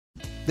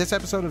This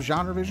episode of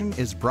Genre Vision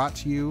is brought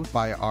to you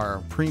by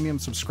our premium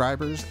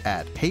subscribers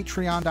at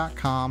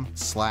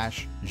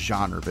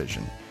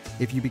patreon.com/genrevision.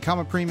 If you become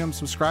a premium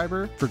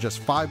subscriber for just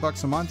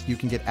 $5 a month, you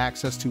can get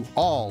access to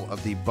all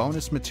of the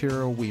bonus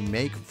material we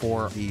make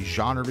for the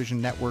Genre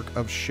Vision network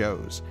of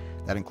shows.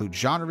 That includes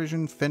Genre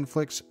Vision,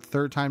 Finflix,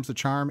 Third Time's the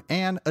Charm,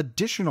 and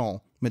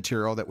additional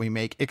material that we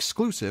make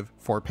exclusive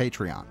for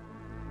Patreon.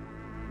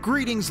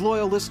 Greetings,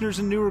 loyal listeners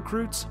and new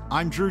recruits.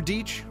 I'm Drew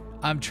Deitch.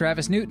 I'm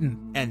Travis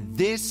Newton. And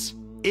this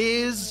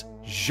is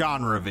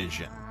Genre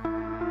Vision.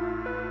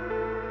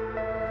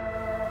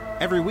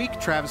 Every week,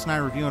 Travis and I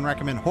review and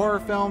recommend horror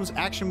films,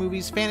 action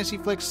movies, fantasy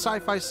flicks,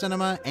 sci-fi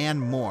cinema, and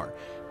more.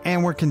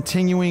 And we're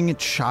continuing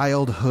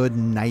Childhood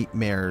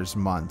Nightmares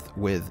Month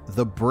with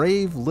The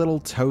Brave Little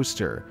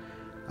Toaster.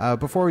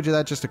 Before we do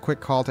that, just a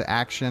quick call to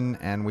action,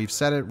 and we've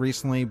said it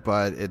recently,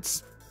 but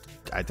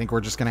I think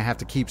we're just going to have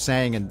to keep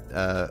saying it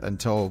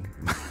until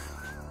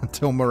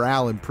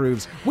morale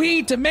improves.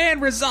 We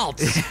demand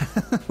results!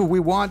 We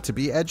want to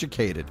be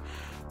educated.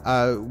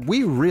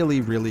 We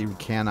really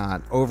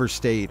cannot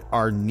overstate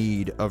our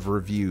need of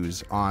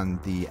reviews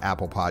on the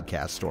Apple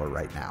Podcast Store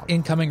right now.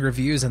 Incoming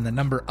reviews and the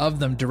number of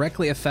them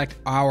directly affect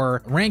our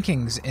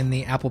rankings in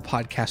the Apple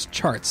Podcast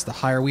charts. The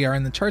higher we are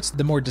in the charts,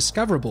 the more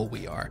discoverable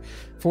we are.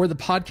 For the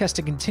podcast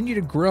to continue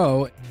to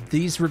grow,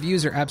 these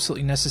reviews are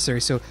absolutely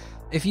necessary. So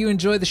if you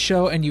enjoy the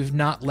show and you've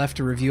not left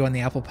a review on the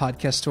Apple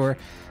Podcast Store,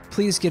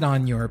 please get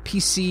on your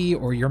PC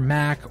or your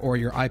Mac or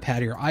your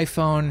iPad or your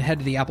iPhone, head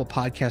to the Apple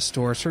Podcast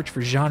Store, search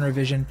for Genre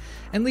Vision,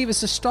 and leave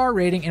us a star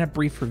rating and a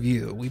brief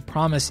review. We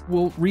promise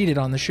we'll read it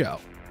on the show.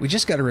 We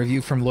just got a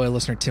review from loyal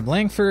listener Tim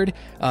Langford.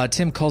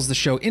 Tim calls the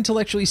show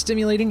intellectually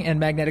stimulating and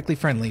magnetically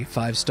friendly,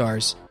 5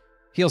 stars.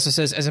 He also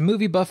says, as a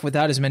movie buff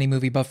without as many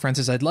movie buff friends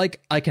as I'd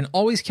like, I can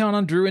always count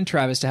on Drew and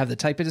Travis to have the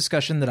type of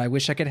discussion that I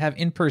wish I could have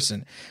in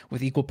person,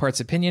 with equal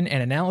parts opinion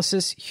and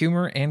analysis,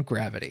 humor, and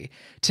gravity.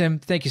 Tim,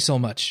 thank you so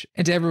much.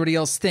 And to everybody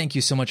else, thank you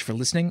so much for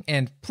listening,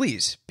 and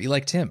please be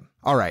like Tim.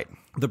 All right.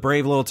 The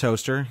Brave Little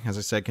Toaster, as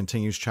I said,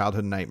 continues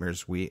Childhood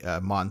Nightmares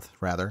month,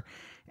 rather.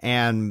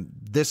 And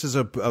this is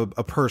a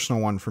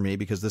personal one for me,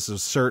 because this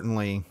is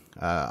certainly,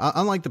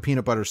 unlike the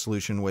Peanut Butter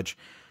Solution, which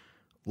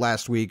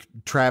last week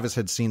Travis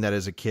had seen that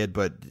as a kid,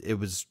 but it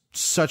was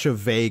such a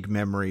vague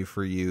memory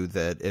for you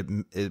that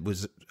it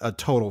was a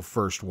total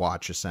first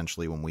watch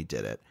essentially when we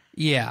did it.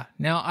 Yeah.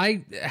 Now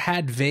I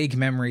had vague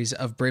memories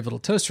of Brave Little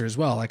Toaster as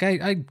well. Like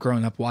I'd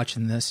grown up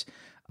watching this,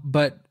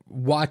 but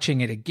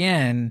watching it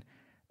again,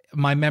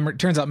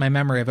 turns out my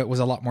memory of it was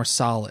a lot more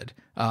solid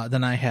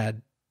than I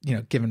had,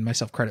 given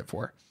myself credit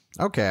for.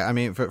 Okay. I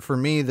mean, for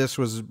me, this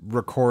was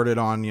recorded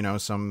on,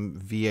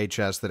 some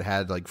VHS that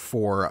had like 3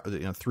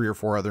 or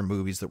 4 other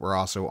movies that were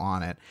also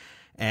on it,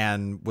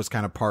 and was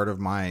kind of part of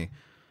my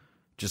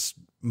just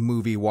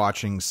movie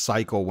watching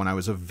cycle when I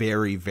was a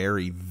very,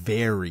 very,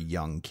 very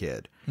young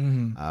kid.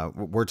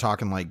 Mm-hmm. We're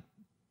talking like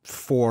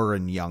 4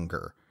 and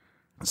younger.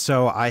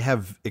 So I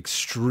have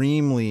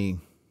extremely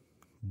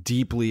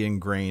deeply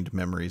ingrained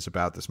memories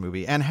about this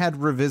movie, and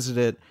had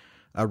revisited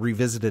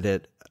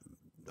it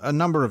a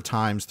number of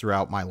times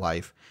throughout my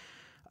life.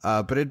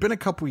 But it had been a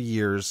couple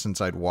years since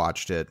I'd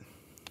watched it,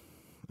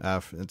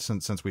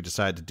 since we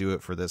decided to do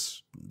it for the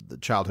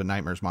Childhood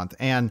Nightmares Month.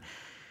 And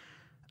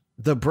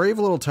The Brave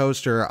Little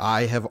Toaster,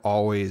 I have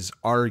always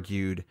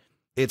argued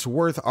it's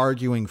worth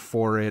arguing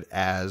for it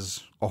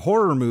as a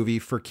horror movie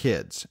for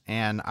kids.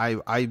 And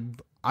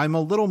I'm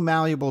a little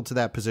malleable to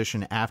that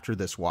position after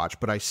this watch,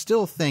 but I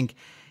still think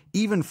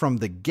even from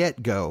the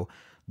get-go,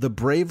 The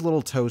Brave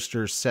Little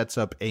Toaster sets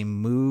up a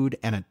mood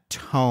and a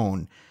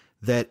tone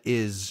that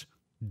is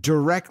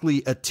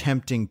directly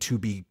attempting to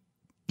be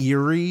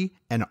eerie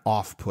and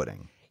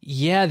off-putting.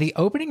 Yeah, the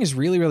opening is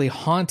really, really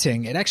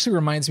haunting. It actually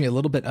reminds me a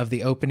little bit of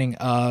the opening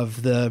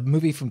of the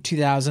movie from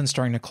 2000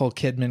 starring Nicole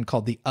Kidman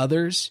called The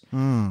Others.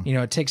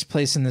 It takes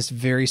place in this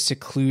very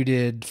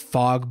secluded,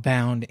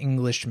 fog-bound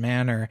English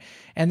manor.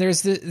 And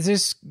there's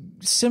this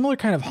similar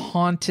kind of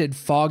haunted,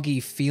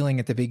 foggy feeling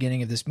at the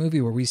beginning of this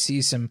movie where we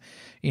see some,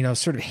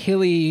 sort of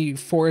hilly,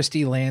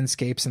 foresty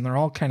landscapes, and they're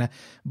all kind of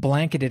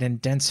blanketed in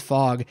dense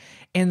fog.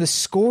 And the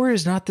score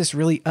is not this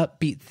really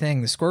upbeat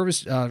thing. The score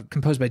was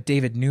composed by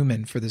David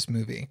Newman for this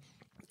movie.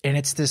 And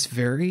it's this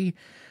very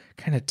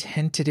kind of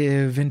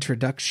tentative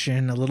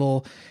introduction, a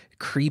little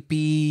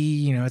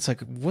creepy, it's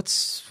like,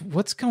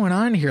 what's going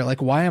on here? Like,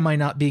 why am I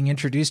not being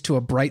introduced to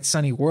a bright,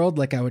 sunny world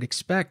like I would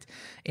expect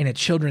in a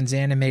children's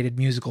animated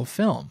musical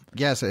film?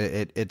 Yes,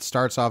 it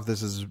starts off,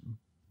 this is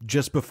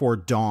just before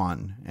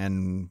dawn,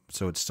 and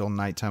so it's still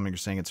nighttime, and you're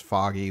saying it's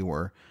foggy.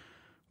 We're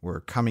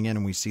coming in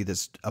and we see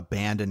this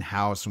abandoned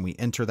house, and we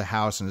enter the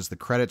house, and as the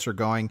credits are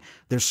going,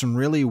 there's some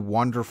really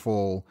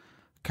wonderful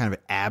kind of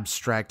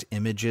abstract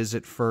images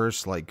at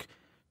first, like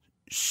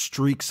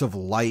streaks of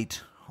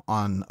light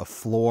on a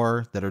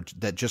floor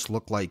that just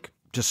look like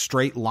just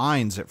straight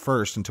lines at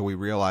first, until we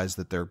realize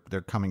that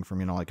they're coming from,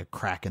 like a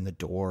crack in the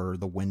door or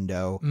the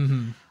window.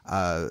 Mm-hmm.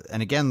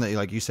 And again,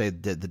 like you say,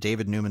 the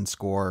David Newman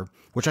score,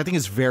 which I think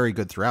is very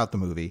good throughout the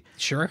movie.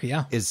 Sure.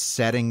 Yeah. Is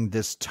setting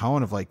this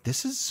tone of like,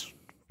 this is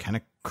kind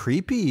of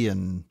creepy,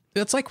 and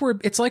it's like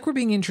we're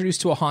being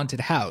introduced to a haunted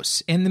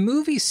house. And the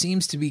movie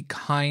seems to be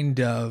kind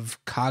of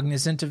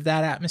cognizant of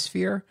that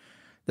atmosphere,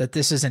 that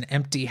this is an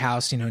empty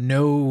house,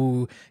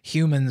 no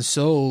human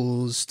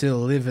souls still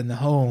live in the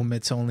home.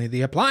 It's only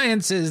the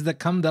appliances that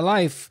come to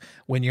life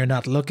when you're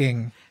not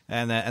looking.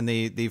 And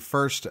the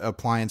first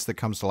appliance that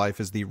comes to life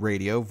is the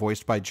radio,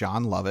 voiced by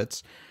Jon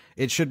Lovitz.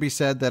 It should be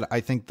said that I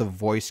think the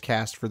voice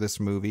cast for this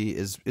movie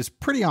is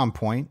pretty on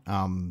point.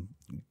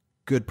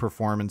 Good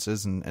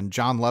performances, and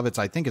Jon Lovitz,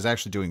 I think, is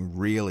actually doing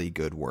really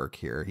good work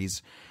here.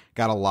 He's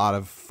got a lot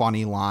of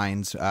funny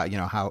lines.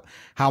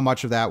 How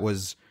much of that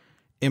was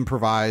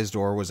improvised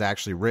or was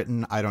actually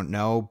written, I don't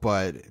know,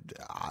 but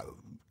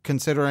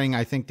considering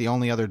I think the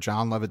only other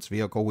Jon Lovitz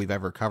vehicle we've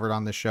ever covered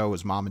on this show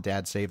was Mom and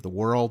Dad Save the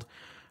World.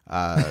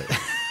 God,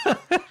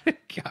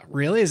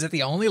 really? Is it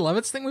the only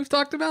Lovitz thing we've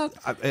talked about?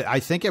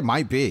 I think it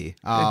might be.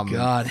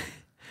 God.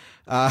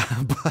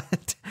 Yeah,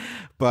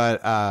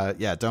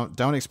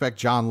 don't expect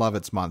Jon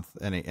Lovitz month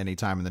any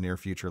time in the near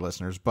future,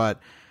 listeners. But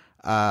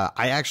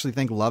I actually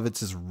think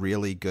Lovitz is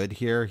really good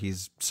here.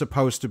 He's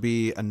supposed to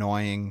be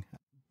annoying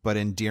but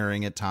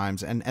endearing at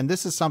times, and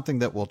this is something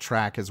that we'll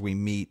track as we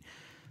meet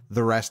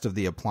the rest of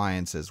the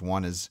appliances.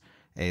 One is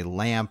a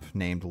lamp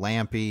named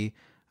Lampy.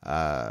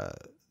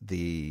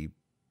 The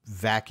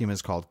vacuum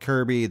is called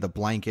Kirby. The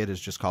blanket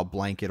is just called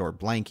Blanket or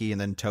Blanky, and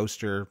then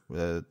toaster,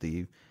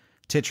 the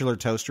titular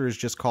toaster, is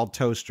just called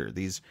Toaster.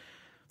 These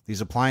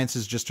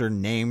appliances just are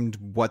named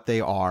what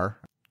they are.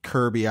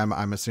 Kirby,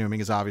 I'm assuming,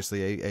 is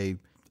obviously a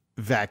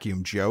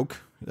vacuum joke,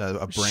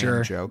 a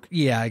brand joke.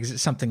 Yeah,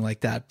 something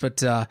like that.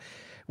 But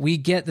we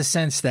get the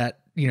sense that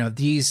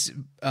these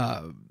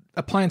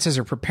appliances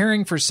are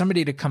preparing for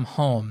somebody to come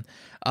home.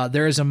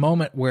 There is a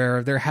moment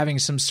where they're having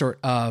some sort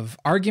of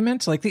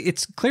argument. Like,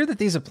 it's clear that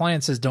these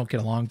appliances don't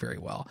get along very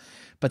well,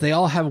 but they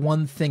all have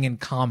one thing in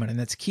common, and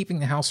that's keeping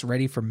the house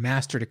ready for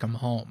Master to come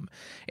home.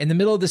 In the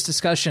middle of this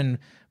discussion,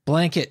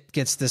 Blanket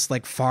gets this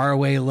like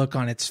faraway look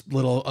on its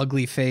little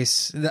ugly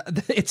face.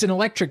 It's an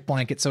electric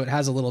blanket, so it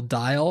has a little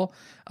dial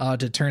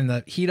to turn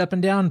the heat up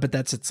and down, but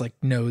that's its like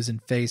nose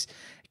and face.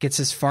 It gets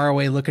this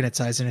faraway look in its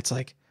eyes, and it's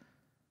like,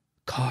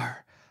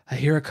 car. I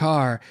hear a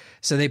car.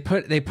 So they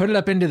put it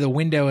up into the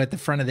window at the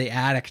front of the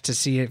attic to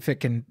see if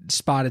it can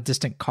spot a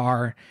distant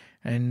car,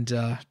 and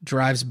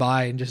drives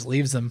by and just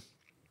leaves them.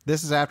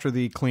 This is after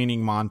the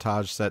cleaning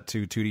montage set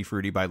to Tutti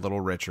Frutti by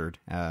Little Richard,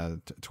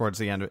 towards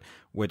the end,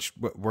 which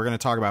we're going to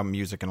talk about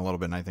music in a little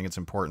bit, and I think it's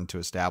important to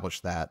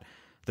establish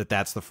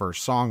that's the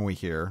first song we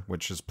hear,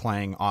 which is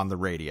playing on the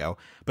radio.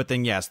 But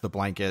then, yes, the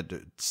blanket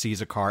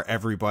sees a car.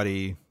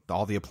 Everybody,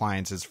 all the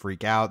appliances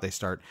freak out. They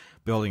start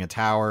building a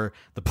tower.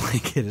 The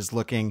blanket is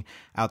looking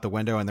out the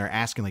window, and they're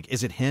asking, like,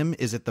 is it him?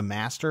 Is it the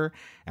Master?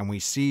 And we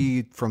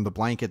see from the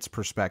blanket's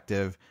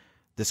perspective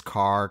this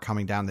car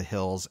coming down the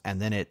hills,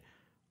 and then it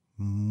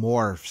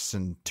morphs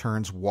and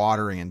turns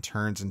watery and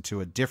turns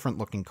into a different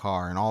looking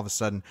car, and all of a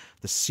sudden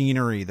the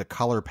scenery, the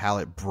color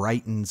palette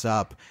brightens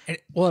up.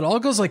 It all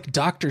goes like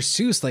Dr.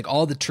 Seuss, like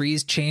all the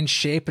trees change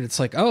shape, and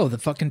it's like, oh, the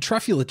fucking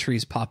truffula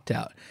trees popped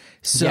out.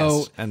 So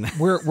yes, and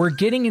we're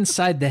getting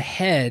inside the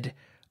head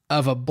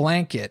of a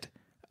blanket.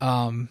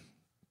 There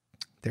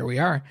we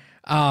are.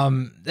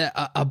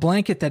 A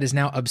blanket that is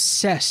now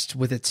obsessed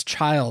with its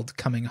child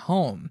coming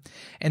home.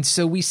 And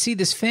so we see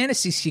this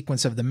fantasy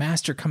sequence of the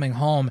Master coming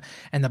home,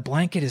 and the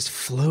blanket is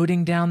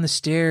floating down the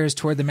stairs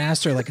toward the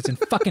Master like it's in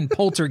fucking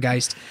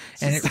Poltergeist.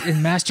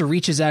 And Master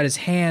reaches out his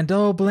hand.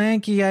 Oh,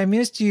 Blanky, I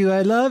missed you.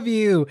 I love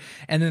you.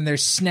 And then they're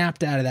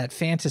snapped out of that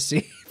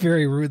fantasy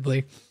very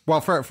rudely.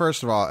 Well,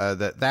 first of all,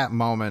 that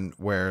moment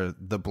where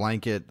the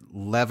blanket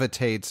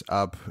levitates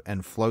up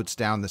and floats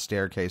down the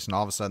staircase, and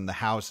all of a sudden the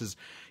house is,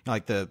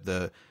 like,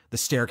 the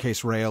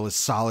staircase rail is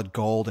solid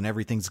gold and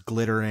everything's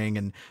glittering,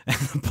 and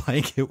the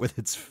blanket with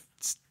its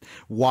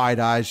wide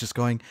eyes just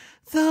going,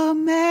 the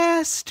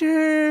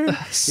Master.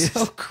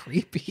 So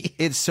creepy.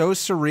 It's so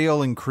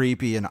surreal and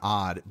creepy and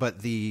odd. But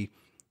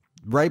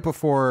right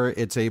before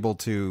it's able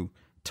to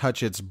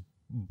touch its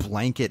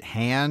blanket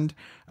hand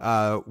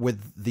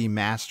with the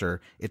Master,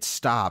 it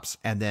stops,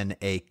 and then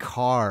a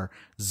car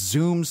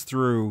zooms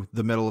through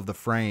the middle of the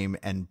frame,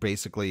 and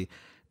basically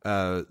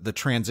the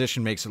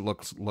transition makes it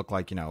look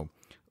like,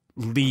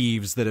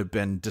 leaves that have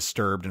been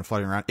disturbed and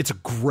floating around. It's a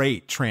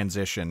great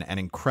transition and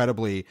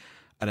incredibly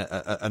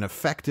an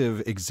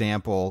effective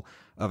example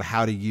of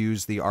how to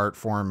use the art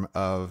form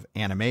of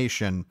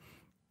animation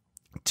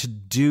to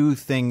do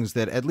things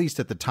that, at least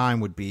at the time,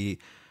 would be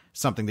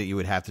something that you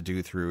would have to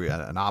do through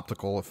an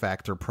optical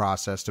effect or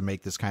process to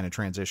make this kind of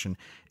transition.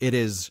 It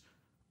is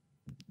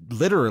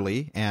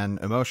literally and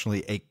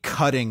emotionally a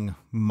cutting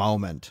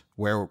moment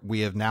where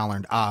we have now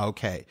learned,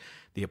 okay,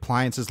 the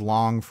appliances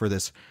long for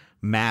this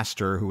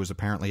Master who was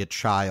apparently a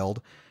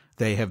child.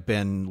 They have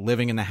been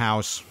living in the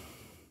house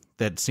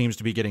that seems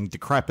to be getting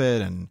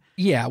decrepit. And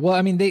yeah, well,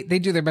 I mean, they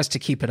do their best to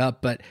keep it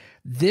up, but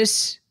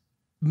this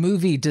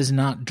movie does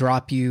not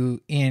drop you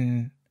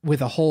in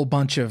with a whole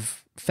bunch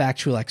of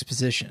factual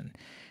exposition.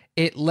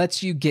 it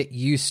lets you get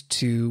used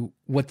to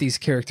what these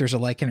characters are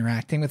like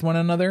interacting with one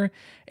another,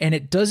 and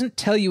it doesn't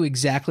tell you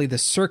exactly the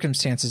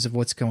circumstances of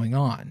what's going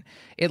on.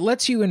 It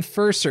lets you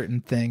infer certain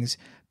things,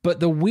 but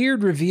the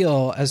weird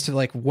reveal as to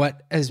like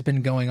what has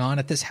been going on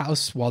at this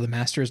house while the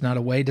master is not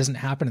away doesn't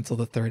happen until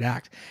the third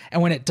act.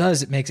 And when it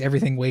does, it makes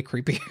everything way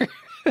creepier.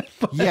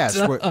 But, yes,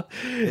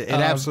 it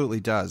absolutely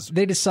does.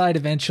 They decide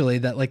eventually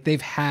that like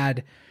they've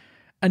had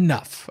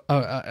enough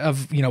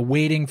of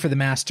waiting for the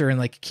master and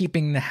like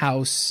keeping the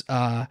house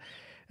up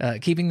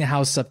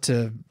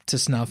to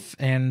snuff,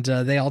 and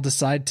they all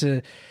decide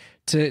to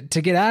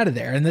get out of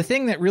there. And the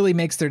thing that really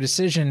makes their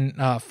decision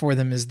for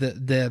them is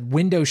the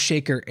window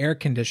shaker air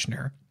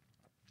conditioner,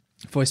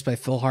 voiced by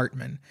Phil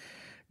Hartman,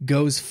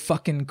 goes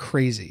fucking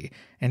crazy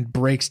and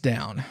breaks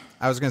down.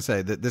 I was going to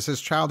say that this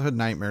is Childhood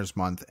Nightmares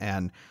Month,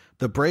 and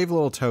the Brave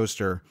Little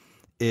Toaster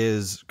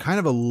is kind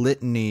of a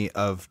litany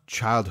of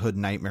childhood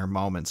nightmare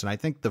moments. And I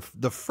think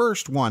the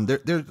first one,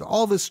 there's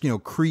all this,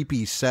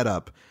 creepy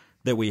setup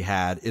that we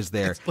had is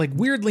there. It's like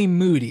weirdly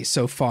moody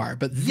so far,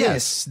 but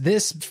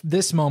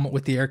this moment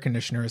with the air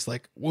conditioner is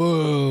like,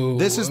 whoa.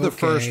 This is the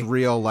first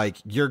real, like,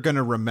 you're going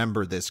to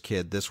remember this,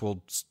 kid. This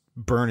will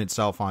burn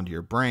itself onto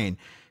your brain.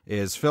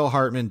 Is Phil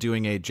Hartman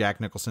doing a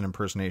Jack Nicholson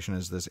impersonation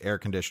as this air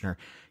conditioner,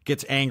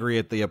 gets angry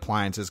at the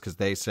appliances because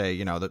they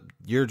say, that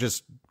you're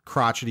just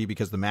crotchety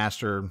because the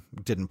master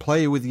didn't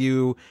play with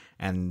you,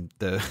 and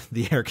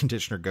the air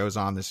conditioner goes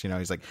on this,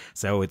 he's like,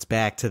 so it's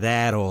back to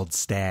that old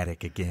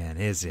static again,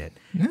 is it?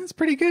 That's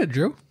pretty good,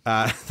 Drew.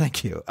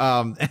 Thank you.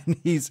 And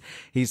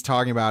he's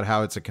talking about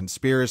how it's a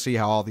conspiracy,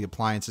 how all the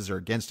appliances are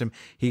against him.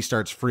 He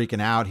starts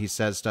freaking out. He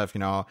says stuff,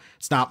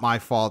 it's not my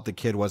fault the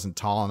kid wasn't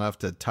tall enough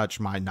to touch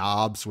my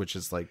knobs, which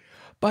is like,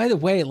 by the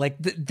way, like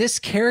this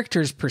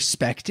character's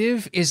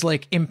perspective is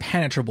like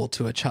impenetrable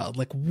to a child.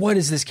 Like, what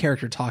is this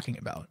character talking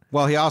about?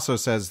 Well, he also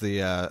says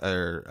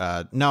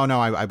I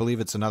believe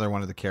it's another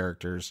one of the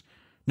characters.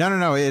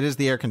 No, it is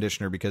the air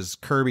conditioner, because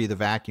Kirby the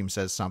vacuum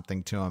says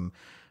something to him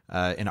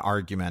in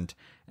argument,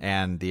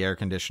 and the air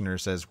conditioner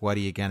says, "What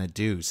are you gonna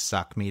do?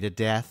 Suck me to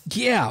death?"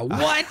 Yeah,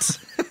 what?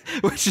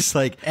 Which is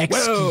like,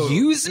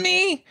 excuse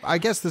me? I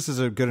guess this is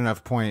a good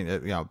enough point.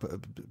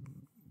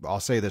 I'll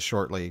say this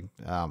shortly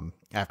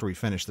after we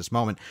finish this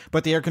moment,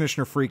 but the air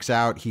conditioner freaks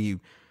out. He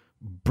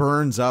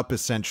burns up,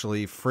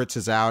 essentially. Fritz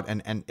is out,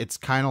 and it's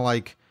kind of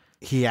like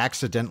he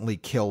accidentally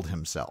killed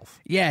himself.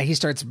 Yeah, he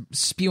starts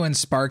spewing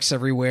sparks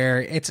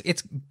everywhere. It's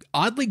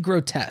oddly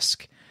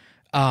grotesque,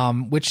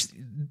 which,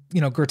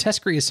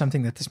 grotesquerie is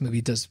something that this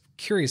movie does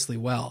curiously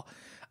well.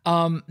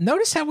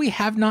 Notice how we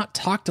have not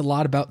talked a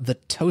lot about the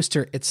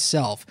toaster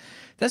itself.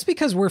 That's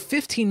because we're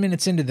 15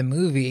 minutes into the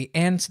movie,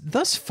 and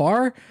thus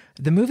far,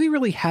 the movie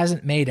really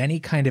hasn't made any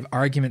kind of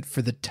argument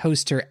for the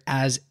toaster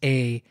as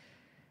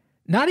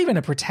not even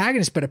a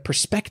protagonist, but a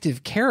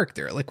perspective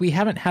character. Like, we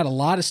haven't had a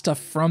lot of stuff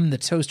from the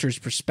toaster's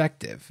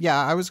perspective.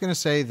 Yeah, I was going to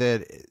say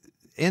that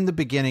in the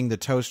beginning, the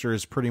toaster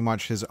is pretty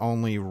much his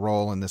only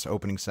role in this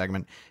opening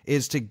segment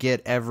is to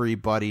get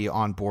everybody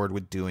on board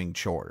with doing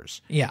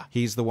chores. Yeah.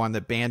 He's the one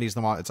that bandies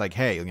them all. It's like,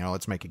 hey,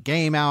 let's make a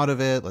game out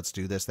of it. Let's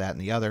do this, that, and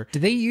the other.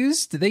 Did they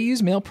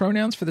use male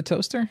pronouns for the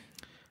toaster?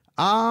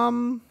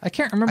 I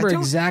can't remember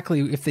exactly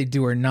if they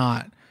do or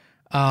not.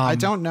 I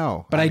don't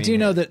know. But I do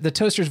know that the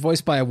toaster's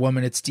voiced by a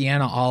woman. It's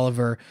Deanna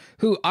Oliver,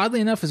 who oddly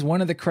enough is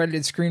one of the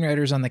credited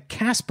screenwriters on the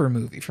Casper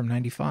movie from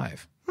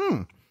 95.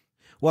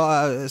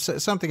 Well,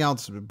 something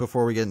else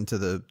before we get into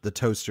the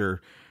toaster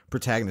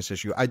protagonist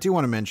issue, I do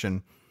want to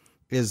mention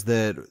is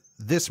that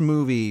this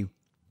movie,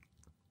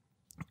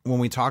 when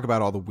we talk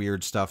about all the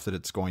weird stuff that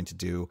it's going to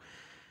do,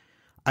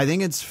 I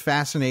think it's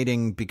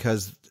fascinating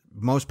because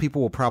most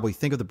people will probably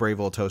think of the Brave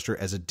Little Toaster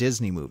as a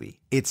Disney movie.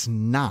 It's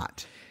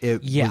not.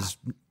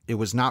 It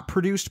was not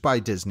produced by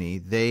Disney.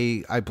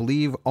 They, I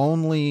believe,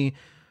 only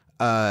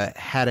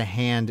had a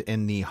hand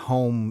in the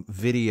home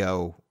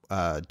video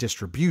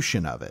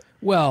distribution of it.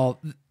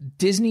 Well,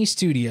 Disney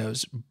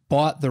Studios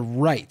bought the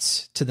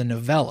rights to the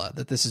novella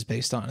that this is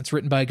based on. It's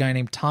written by a guy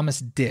named Thomas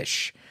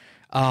Dish.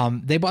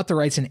 They bought the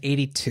rights in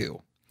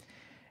 1982.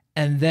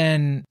 And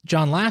then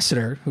John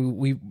Lasseter, who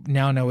we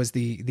now know as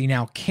the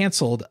now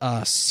canceled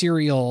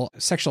serial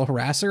sexual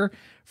harasser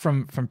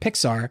from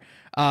Pixar,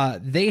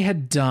 they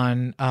had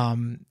done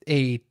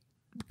a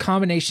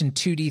combination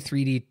 2D,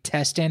 3D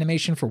test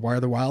animation for Where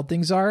the Wild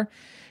Things Are.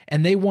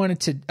 And they wanted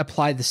to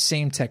apply the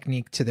same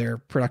technique to their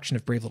production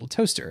of Brave Little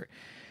Toaster.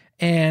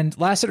 And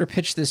Lasseter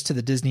pitched this to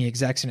the Disney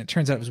execs, and it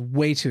turns out it was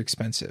way too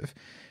expensive.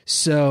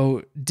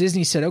 So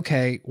Disney said,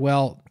 okay,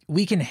 well,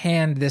 we can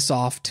hand this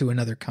off to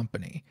another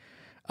company.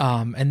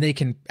 And they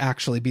can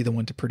actually be the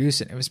one to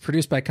produce it. It was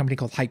produced by a company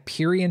called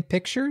Hyperion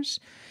Pictures,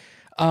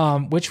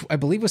 which I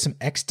believe was some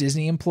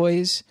ex-Disney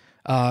employees.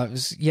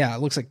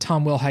 It looks like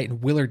Tom Wilhite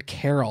and Willard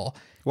Carroll.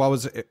 Well,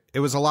 it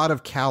was a lot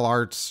of Cal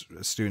Arts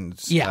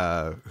students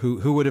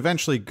who would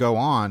eventually go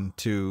on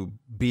to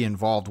be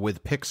involved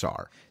with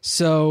Pixar.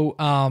 So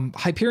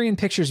Hyperion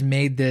Pictures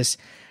made this.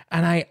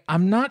 And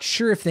I'm not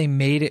sure if they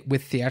made it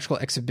with theatrical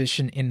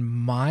exhibition in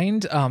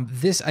mind.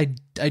 This I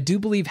do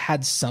believe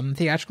had some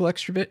theatrical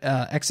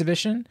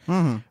exhibition,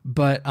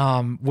 but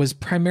was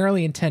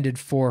primarily intended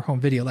for home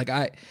video.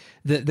 Like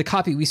the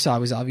copy we saw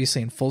was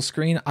obviously in full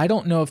screen. I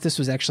don't know if this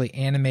was actually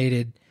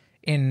animated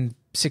in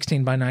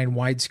 16:9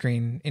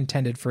 widescreen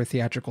intended for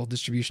theatrical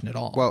distribution at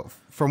all. Well,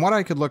 from what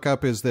I could look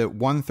up is that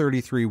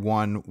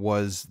 133:1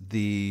 was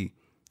the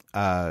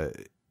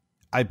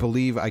I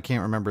believe, I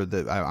can't remember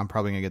I'm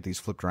probably going to get these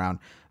flipped around.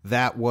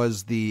 That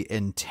was the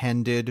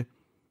intended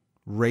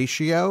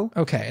ratio.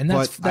 Okay, and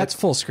that's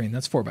full screen.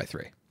 That's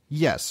 4:3.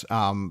 Yes,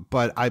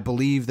 but I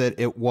believe that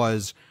it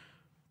was,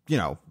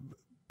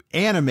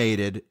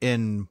 animated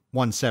in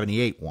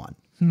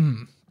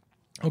 178:1.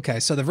 Okay,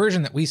 so the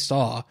version that we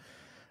saw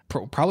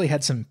probably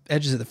had some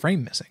edges of the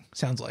frame missing,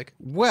 sounds like.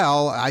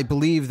 Well, I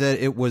believe that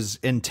it was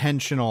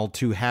intentional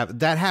to have...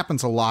 That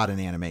happens a lot in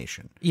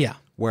animation. Yeah.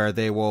 Where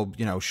they will,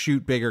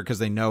 shoot bigger because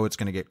they know it's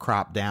going to get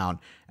cropped down.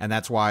 And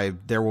that's why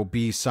there will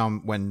be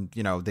some, when,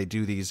 they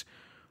do these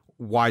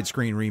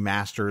widescreen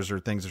remasters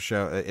or things of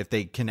show, if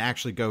they can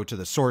actually go to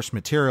the source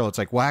material, it's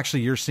like, well,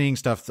 actually, you're seeing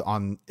stuff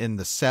in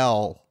the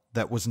cell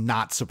that was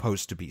not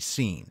supposed to be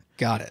seen.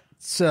 Got it.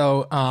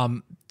 So,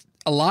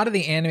 a lot of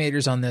the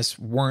animators on this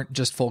weren't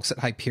just folks at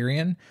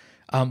Hyperion.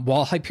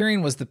 While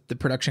Hyperion was the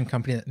production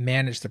company that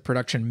managed the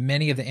production,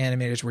 many of the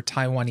animators were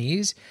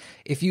Taiwanese.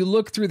 If you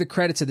look through the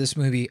credits of this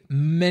movie,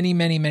 many,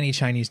 many, many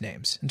Chinese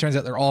names. It turns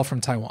out they're all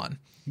from Taiwan.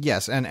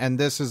 Yes, and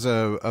this is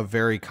a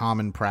very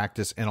common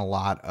practice in a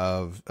lot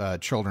of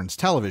children's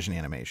television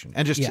animation,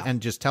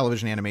 and just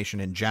television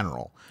animation in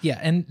general. Yeah,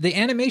 and the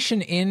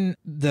animation in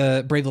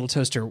the Brave Little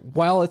Toaster,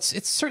 while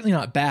it's certainly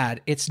not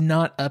bad, it's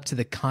not up to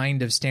the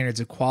kind of standards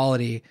of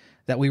quality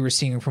that we were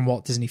seeing from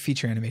Walt Disney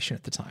feature animation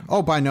at the time.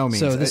 Oh, by no means.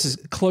 So this is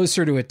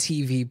closer to a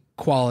TV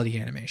quality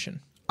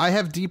animation. I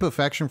have deep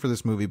affection for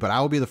this movie, but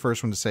I will be the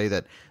first one to say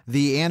that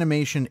the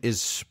animation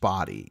is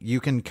spotty.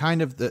 You can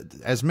kind of,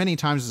 as many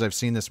times as I've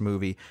seen this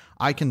movie,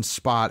 I can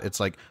spot,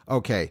 it's like,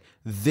 okay,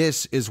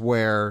 this is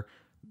where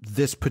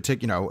this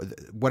particular,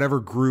 whatever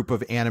group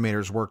of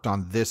animators worked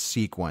on this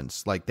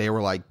sequence, like they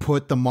were like,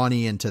 put the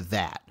money into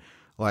that.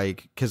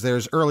 Like, because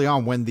there's early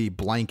on when the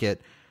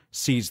blanket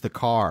sees the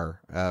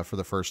car for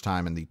the first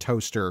time and the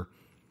toaster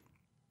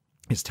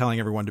is telling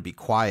everyone to be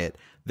quiet.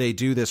 They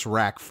do this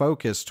rack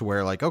focus to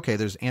where, like, okay,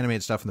 there's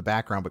animated stuff in the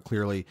background, but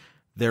clearly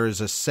there is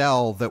a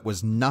cell that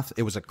was nothing.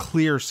 It was a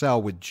clear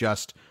cell with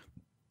just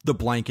the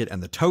blanket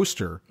and the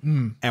toaster.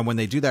 And when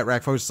they do that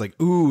rack focus, it's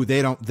like, ooh,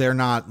 they're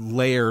not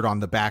layered on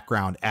the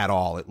background at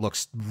all. It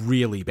looks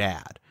really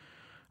bad.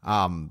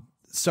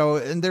 So,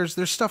 and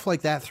there's stuff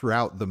like that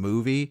throughout the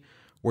movie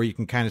where you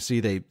can kind of see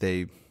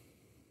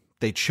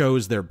they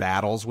chose their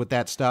battles with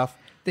that stuff.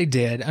 They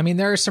did. I mean,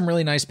 there are some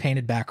really nice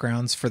painted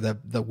backgrounds for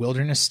the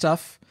wilderness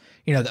stuff.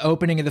 The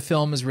opening of the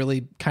film is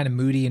really kind of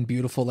moody and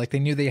beautiful. Like they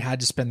knew they had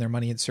to spend their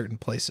money in certain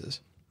places.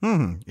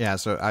 Yeah,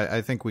 so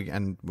I think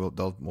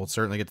we'll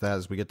certainly get to that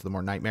as we get to the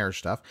more nightmarish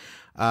stuff.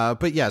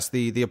 But yes,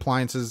 the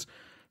appliances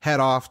head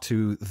off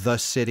to the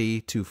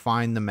city to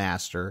find the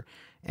master,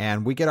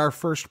 and we get our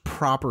first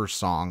proper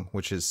song,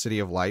 which is City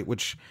of Light,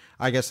 which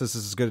I guess this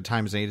is as good a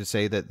time as any to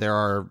say that there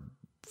are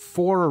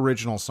 4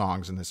 original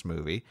songs in this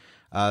movie.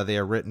 They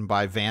are written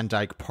by Van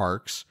Dyke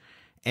Parks,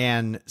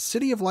 and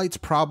City of Light's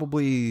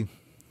probably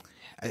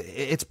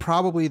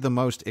the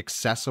most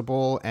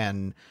accessible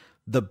and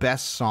the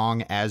best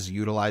song as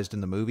utilized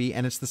in the movie.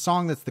 And it's the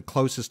song that's the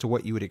closest to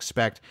what you would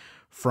expect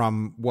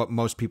from what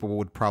most people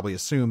would probably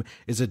assume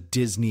is a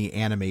Disney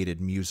animated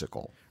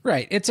musical.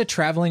 Right. It's a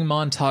traveling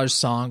montage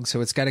song,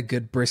 so it's got a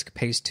good brisk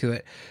pace to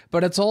it,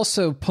 but it's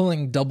also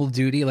pulling double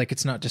duty. Like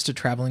it's not just a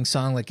traveling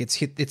song, like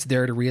it's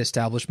there to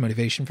reestablish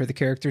motivation for the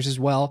characters as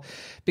well,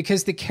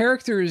 because the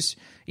characters,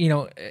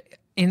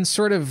 in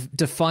sort of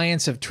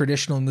defiance of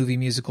traditional movie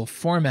musical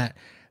format,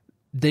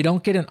 they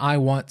don't get an I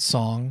Want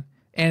song.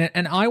 And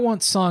an I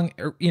Want song,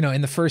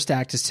 in the first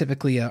act is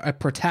typically a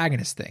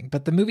protagonist thing,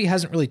 but the movie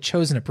hasn't really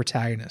chosen a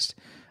protagonist.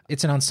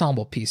 It's an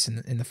ensemble piece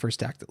in the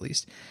first act, at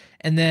least.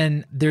 And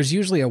then there's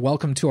usually a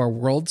Welcome to Our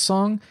World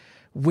song,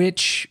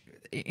 which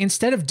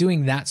instead of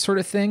doing that sort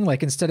of thing,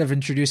 like instead of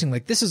introducing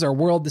like, this is our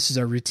world, this is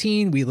our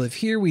routine, we live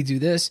here, we do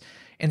this,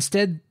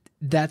 instead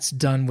that's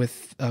done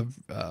with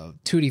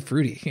Tutti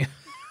Frutti.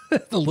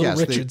 The Little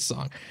Richard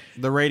song.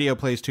 The radio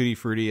plays Tutti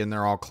Frutti and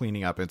they're all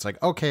cleaning up. It's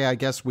like, okay, I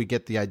guess we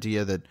get the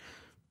idea that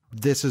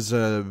this is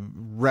a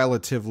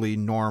relatively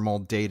normal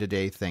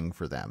day-to-day thing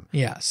for them.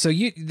 Yeah. So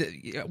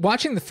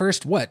watching the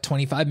first,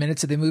 25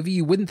 minutes of the movie,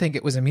 you wouldn't think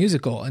it was a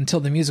musical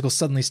until the musical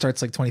suddenly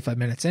starts like 25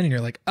 minutes in and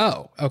you're like,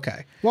 oh,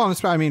 okay. Well,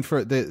 I mean,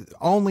 for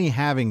only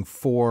having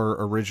 4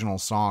 original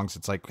songs,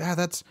 it's like,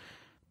 that's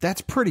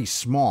pretty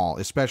small,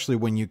 especially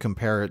when you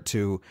compare it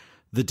to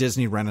the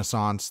Disney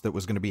Renaissance that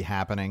was going to be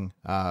happening,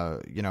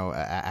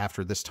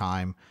 after this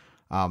time.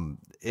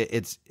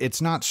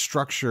 It's not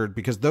structured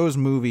because those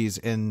movies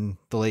in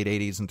the late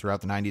 80s and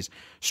throughout the 90s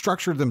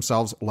structured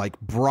themselves like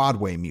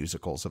Broadway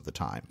musicals of the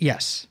time.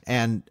 Yes.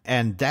 And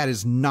that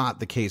is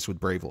not the case with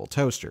Brave Little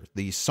Toaster.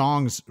 The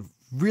songs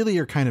really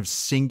are kind of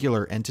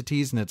singular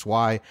entities, and it's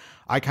why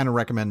I kind of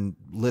recommend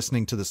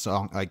listening to the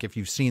song. Like if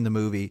you've seen the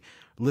movie,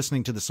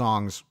 listening to the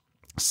songs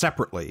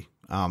separately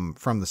from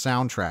the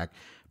soundtrack,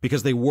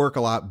 because they work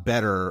a lot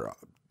better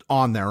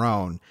on their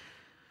own.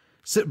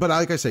 But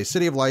like I say,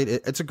 City of Light,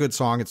 it's a good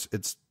song.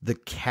 It's the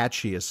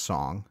catchiest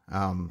song,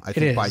 I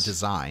think, by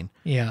design.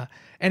 Yeah.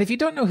 And if you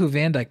don't know who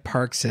Van Dyke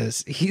Parks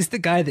is, he's the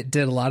guy that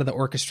did a lot of the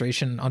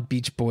orchestration on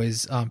Beach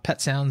Boys' Pet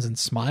Sounds and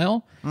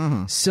Smile.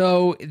 Mm-hmm.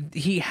 So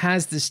he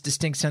has this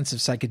distinct sense of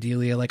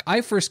psychedelia. Like,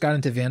 I first got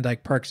into Van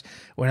Dyke Parks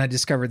when I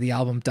discovered the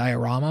album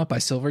Diorama by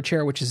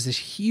Silverchair, which is this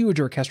huge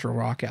orchestral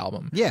rock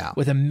album. Yeah.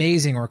 With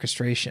amazing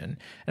orchestration. And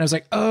I was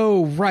like,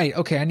 oh, right.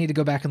 Okay, I need to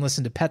go back and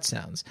listen to Pet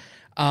Sounds.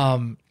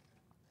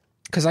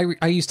 Because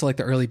I used to like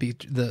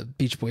the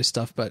Beach Boys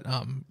stuff, but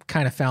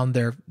kind of found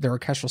their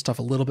orchestral stuff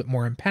a little bit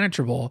more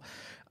impenetrable.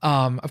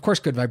 Of course,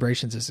 Good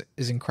Vibrations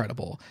is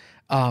incredible,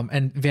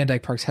 and Van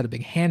Dyke Parks had a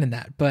big hand in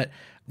that. But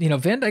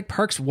Van Dyke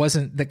Parks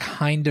wasn't the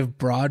kind of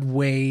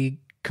Broadway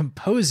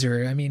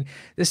composer. I mean,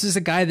 this is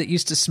a guy that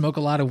used to smoke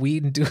a lot of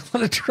weed and do a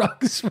lot of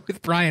drugs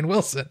with Brian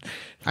Wilson.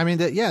 I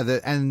mean,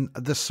 and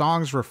the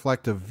songs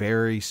reflect a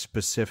very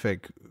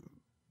specific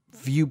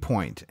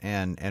viewpoint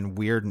and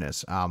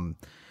weirdness.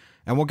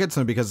 And we'll get to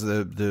them because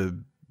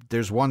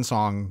there's one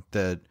song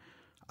that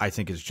I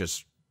think is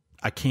just,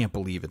 I can't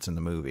believe it's in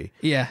the movie.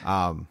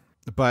 Yeah.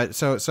 But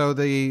so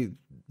the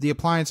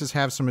appliances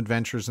have some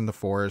adventures in the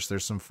forest.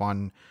 There's some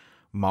fun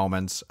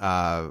moments.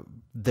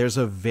 There's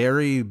a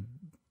very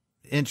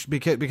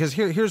because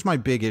here's my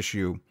big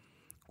issue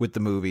with the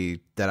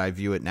movie that I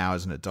view it now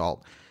as an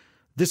adult.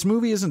 This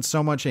movie isn't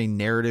so much a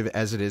narrative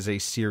as it is a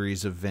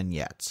series of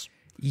vignettes.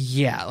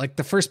 Yeah, like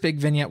the first big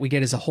vignette we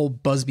get is a whole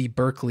Busby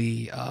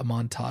Berkeley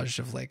montage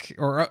of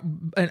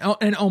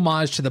an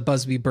homage to the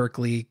Busby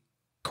Berkeley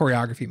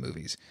choreography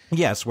movies.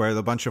 Yes, where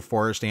the bunch of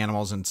forest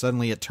animals, and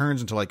suddenly it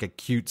turns into like a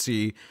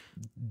cutesy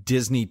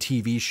Disney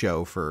TV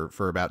show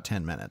for about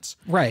 10 minutes.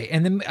 Right.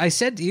 And then I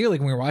said to you, like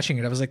when we were watching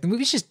it, I was like, the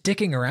movie's just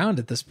dicking around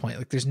at this point.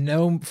 Like there's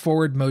no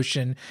forward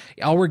motion.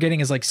 All we're getting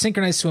is like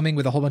synchronized swimming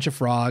with a whole bunch of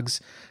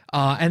frogs.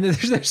 And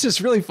there's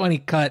this really funny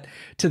cut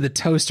to the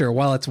toaster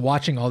while it's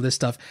watching all this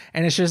stuff.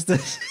 And it's just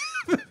this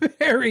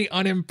very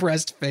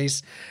unimpressed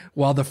face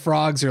while the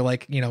frogs are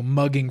like,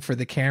 mugging for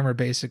the camera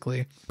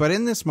basically. But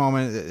in this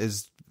moment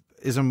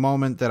is a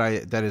moment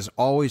that has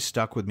always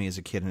stuck with me as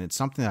a kid. And it's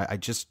something that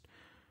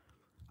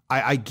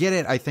I get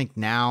it, I think,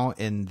 now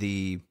in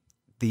the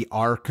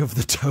arc of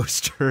the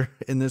toaster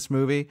in this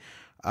movie,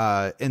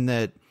 in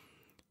that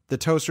the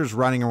toaster's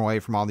running away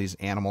from all these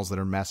animals that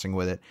are messing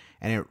with it,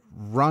 and it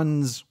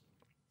runs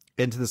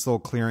into this little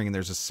clearing, and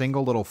there's a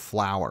single little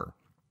flower,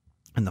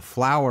 and the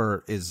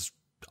flower is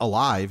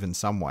alive in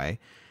some way,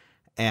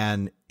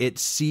 and it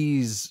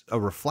sees a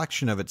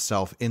reflection of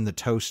itself in the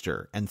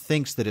toaster and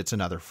thinks that it's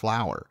another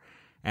flower,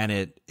 and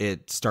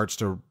it starts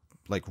to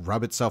like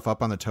rub itself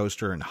up on the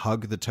toaster and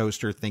hug the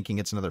toaster thinking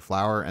it's another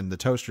flower, and the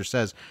toaster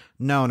says,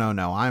 no,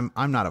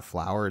 I'm not a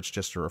flower, it's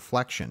just a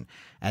reflection.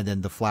 And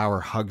then the flower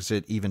hugs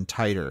it even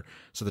tighter,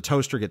 so the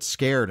toaster gets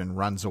scared and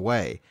runs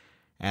away,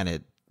 and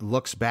it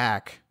looks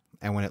back,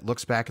 and when it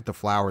looks back at the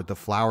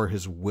flower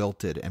has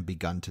wilted and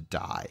begun to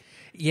die.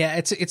 Yeah,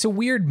 it's a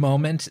weird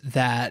moment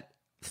that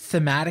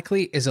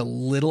thematically is a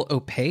little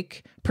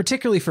opaque,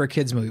 particularly for a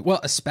kids movie. Well,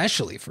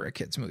 especially for a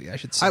kids movie, I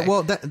should say.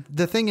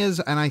 The thing is,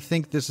 and I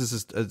think this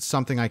is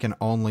something I can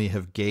only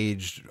have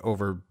gauged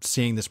over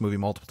seeing this movie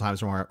multiple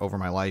times over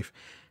my life,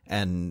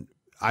 and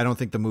I don't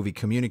think the movie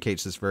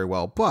communicates this very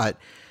well, but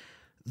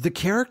the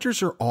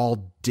characters are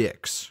all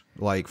dicks,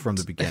 like from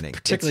the beginning,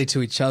 particularly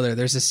to each other.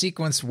 There's a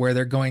sequence where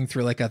they're going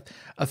through like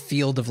a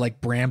field of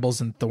like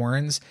brambles and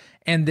thorns,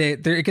 and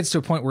it gets to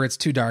a point where it's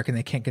too dark and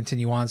they can't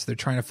continue on, so they're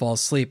trying to fall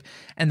asleep,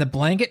 and the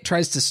blanket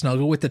tries to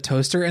snuggle with the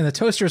toaster, and the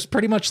toaster is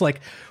pretty much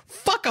like,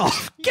 fuck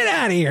off, get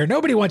out of here,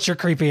 nobody wants your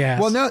creepy ass.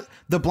 Well, no,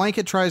 the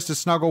blanket tries to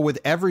snuggle with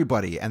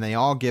everybody, and they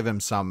all give him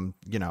some,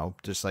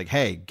 just like,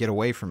 hey, get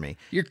away from me,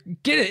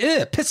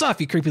 piss off,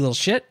 you creepy little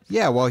shit.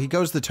 Yeah, well, he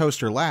goes the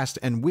toaster last,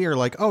 and we're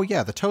like, oh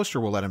yeah, the toaster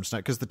will let him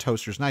snuggle because the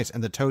toaster's nice,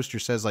 and the toaster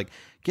says like,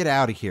 get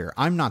out of here,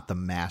 I'm not the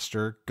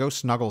master, go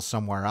snuggle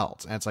somewhere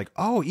else. And it's like,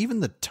 oh, even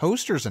the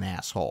toaster's an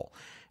asshole.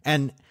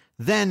 And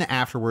then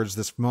afterwards,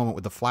 this moment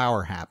with the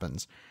flower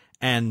happens,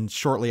 and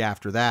shortly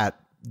after that,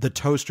 the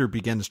toaster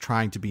begins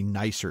trying to be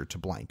nicer to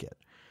Blanket.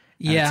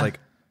 And it's like,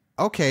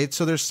 okay,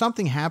 so there's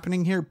something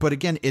happening here, but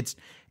again,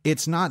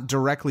 it's not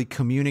directly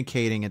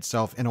communicating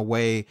itself in a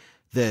way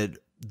that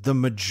the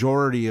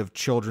majority of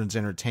children's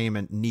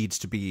entertainment needs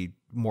to be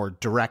more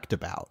direct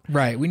about.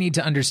 Right. We need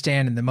to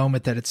understand in the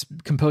moment that it's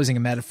composing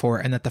a metaphor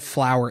and that the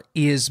flower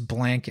is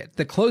Blanket.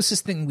 The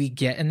closest thing we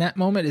get in that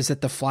moment is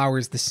that the flower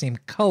is the same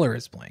color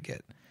as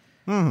Blanket.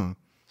 Mm-hmm.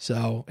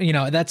 So,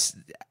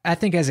 I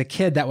think as a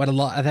kid, that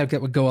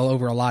would go all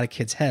over a lot of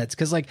kids' heads.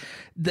 Because, like,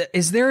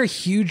 is there a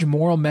huge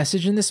moral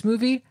message in this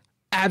movie?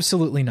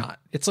 Absolutely not.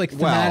 It's like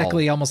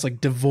thematically almost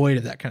like devoid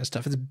of that kind of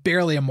stuff. It's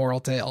barely a moral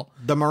tale.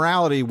 The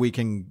morality we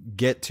can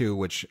get to,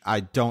 which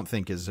I don't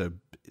think is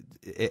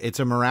it's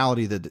a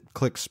morality that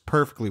clicks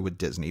perfectly with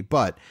Disney.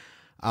 But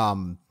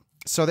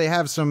so they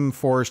have some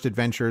forest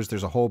adventures.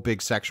 There's a whole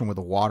big section with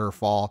a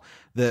waterfall.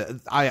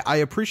 I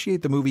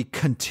appreciate the movie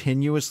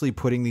continuously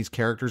putting these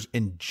characters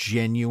in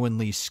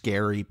genuinely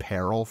scary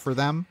peril for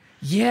them.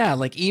 Yeah,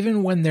 like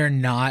even when they're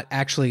not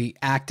actually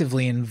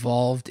actively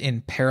involved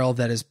in peril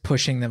that is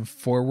pushing them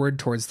forward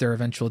towards their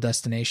eventual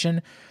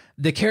destination,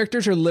 the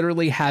characters are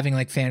literally having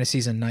like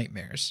fantasies and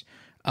nightmares.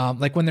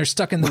 Like when they're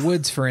stuck in the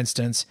woods, for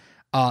instance,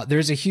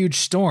 there's a huge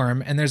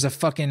storm and there's a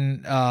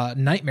fucking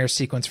nightmare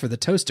sequence for the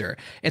toaster.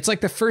 It's like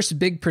the first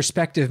big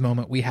perspective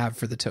moment we have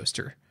for the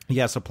toaster.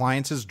 Yes,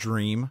 Appliance's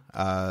dream.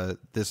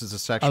 This is a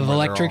section of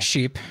electric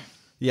sheep.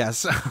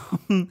 Yes.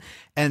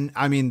 And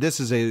I mean,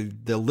 this is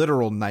the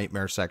literal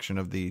nightmare section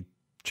of the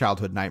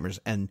childhood nightmares.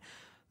 And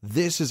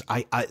this is, we'll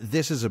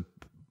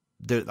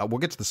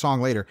get to the song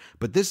later,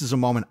 but this is a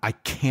moment I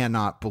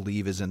cannot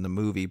believe is in the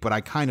movie, but I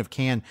kind of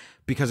can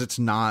because it's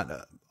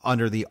not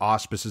under the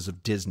auspices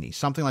of Disney.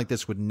 Something like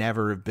this would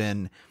never have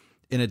been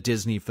in a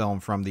Disney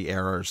film from the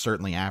era, or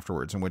certainly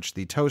afterwards, in which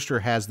the toaster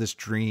has this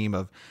dream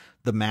of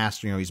the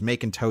master. You know, he's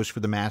making toast for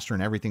the master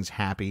and everything's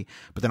happy,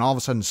 but then all of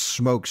a sudden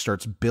smoke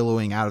starts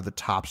billowing out of the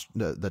top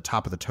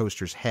of the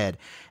toaster's head,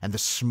 and the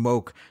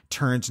smoke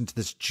turns into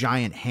this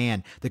giant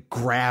hand that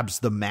grabs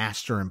the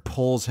master and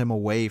pulls him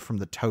away from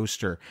the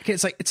toaster. Okay,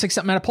 it's like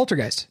something out of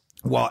Poltergeist.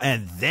 Well,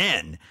 and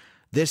then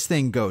this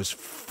thing goes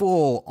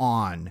full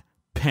on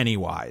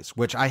Pennywise,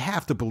 which I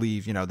have to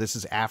believe, you know, this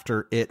is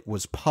after it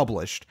was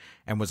published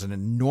and was an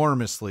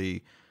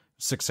enormously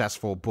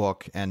successful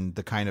book, and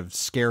the kind of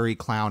scary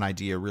clown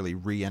idea really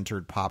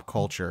re-entered pop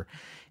culture.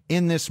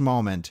 In this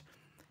moment,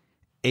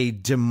 a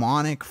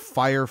demonic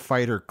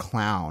firefighter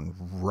clown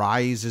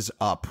rises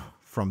up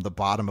from the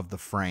bottom of the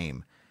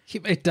frame.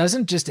 It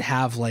doesn't just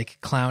have like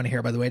clown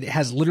hair, by the way. It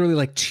has literally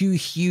like two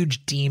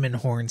huge demon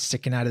horns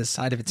sticking out of the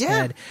side of its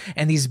head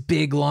and these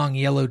big long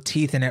yellow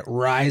teeth, and it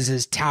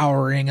rises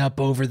towering up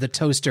over the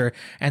toaster,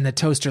 and the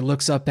toaster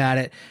looks up at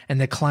it,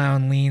 and the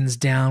clown leans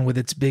down with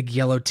its big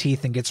yellow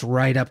teeth and gets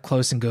right up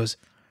close and goes,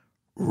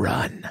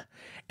 "Run."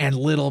 And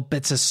little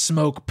bits of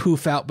smoke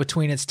poof out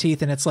between its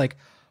teeth, and it's like,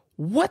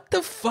 what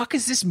the fuck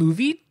is this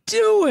movie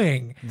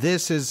doing?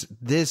 This is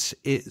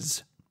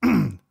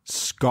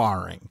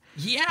scarring.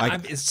 Yeah,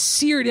 like, it's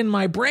seared in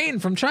my brain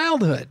from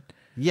childhood.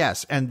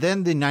 Yes, and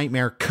then the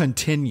nightmare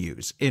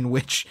continues, in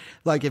which,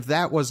 like, if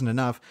that wasn't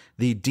enough,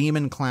 the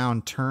demon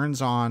clown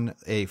turns on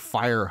a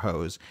fire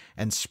hose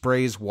and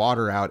sprays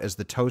water out as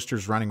the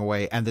toaster's running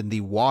away, and then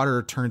the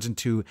water turns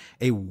into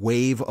a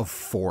wave of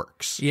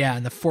forks. Yeah,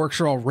 and the forks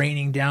are all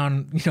raining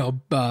down,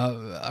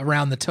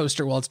 around the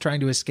toaster while it's trying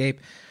to escape.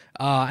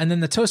 And then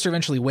the toaster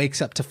eventually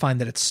wakes up to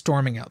find that it's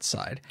storming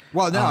outside.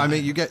 Well, no, I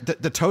mean, you get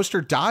the toaster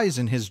dies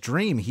in his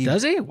dream.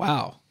 Does he?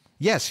 Wow.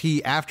 Yes,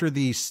 after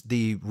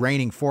the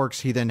raining forks,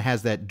 he then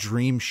has that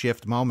dream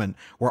shift moment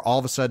where all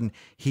of a sudden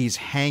he's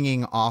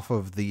hanging off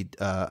of the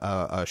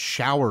a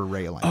shower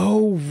railing.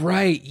 Oh,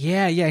 right.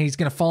 Yeah. He's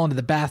going to fall into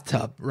the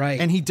bathtub. Right.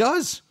 And he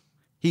does.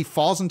 He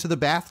falls into the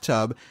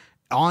bathtub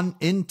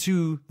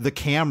into the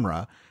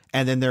camera.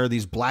 And then there are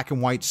these black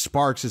and white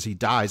sparks as he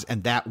dies,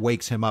 and that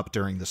wakes him up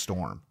during the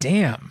storm.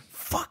 Damn.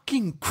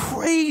 Fucking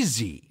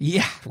crazy.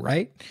 Yeah,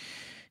 right?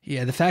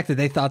 Yeah, the fact that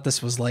they thought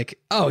this was like,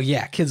 oh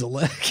yeah, kids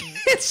will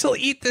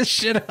eat this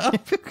shit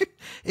up.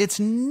 It's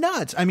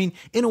nuts. I mean,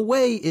 in a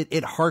way,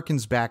 it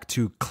harkens back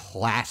to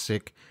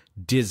classic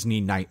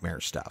Disney nightmare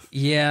stuff.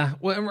 Yeah,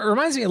 well, it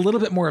reminds me a little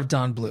bit more of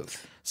Don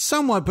Bluth.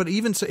 Somewhat, but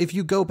even so, if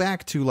you go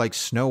back to like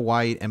Snow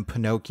White and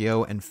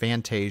Pinocchio and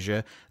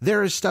Fantasia,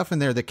 there is stuff in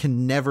there that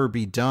can never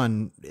be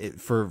done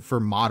for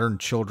modern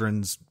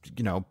children's,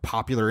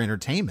 popular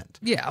entertainment.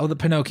 Yeah, the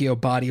Pinocchio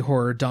body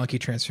horror donkey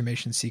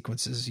transformation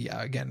sequences.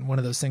 Yeah, again, one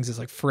of those things is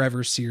like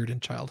forever seared in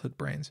childhood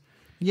brains.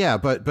 Yeah,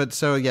 but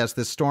so yes,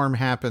 this storm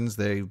happens.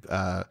 They,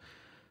 I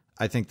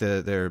think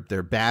their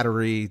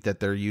battery that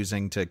they're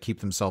using to keep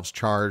themselves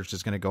charged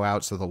is going to go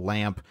out, so the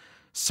lamp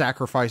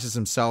sacrifices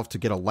himself to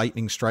get a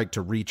lightning strike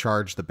to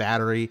recharge the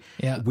battery.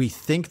 Yeah. We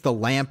think the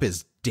lamp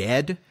is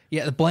dead.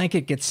 Yeah, the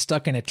blanket gets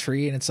stuck in a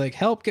tree and it's like,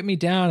 help, get me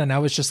down. And I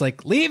was just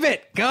like, leave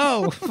it,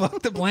 go,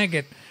 fuck the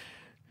blanket.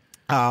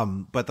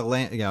 But the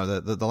lamp,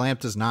 the lamp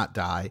does not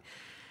die.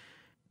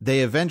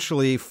 They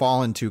eventually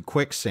fall into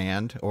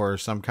quicksand or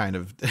some kind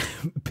of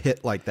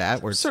pit like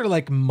that. Where sort of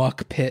like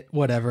muck pit,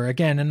 whatever.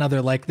 Again,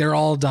 another like they're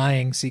all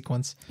dying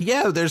sequence.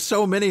 Yeah, there's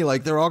so many.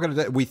 Like they're all going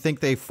to die. We think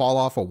they fall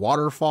off a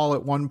waterfall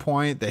at one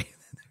point. There's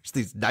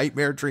these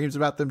nightmare dreams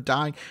about them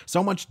dying.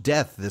 So much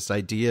death, this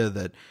idea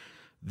that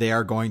they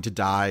are going to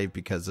die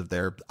because of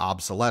their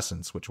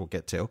obsolescence, which we'll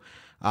get to.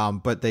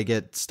 But they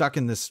get stuck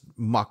in this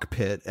muck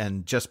pit.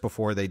 And just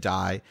before they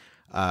die,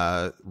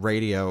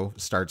 radio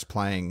starts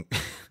playing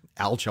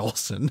Al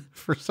Jolson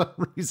for some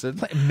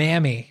reason.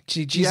 Mammy.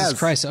 Jesus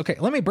Christ. Okay,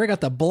 let me break out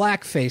the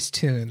blackface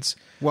tunes.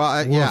 Well,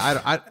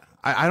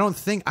 I don't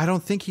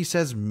think he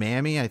says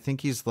Mammy. I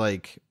think he's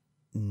like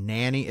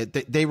Nanny.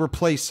 They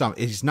replace some.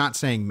 He's not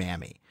saying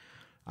Mammy.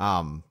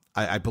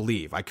 I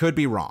believe. I could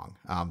be wrong.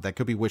 That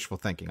could be wishful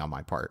thinking on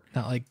my part.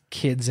 Not like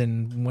kids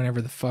and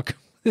whenever the fuck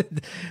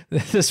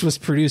this was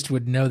produced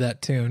would know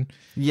that tune.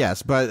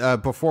 Yes, but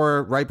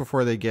right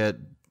before they get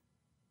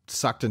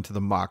sucked into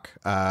the muck,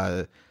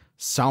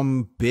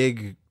 some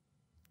big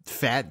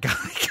fat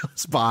guy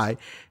comes by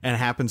and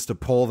happens to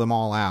pull them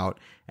all out,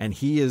 and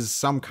he is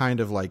some kind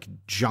of like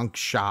junk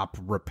shop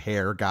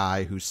repair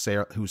guy who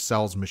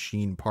sells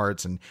machine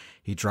parts, and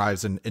he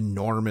drives an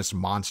enormous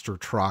monster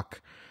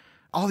truck.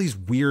 All these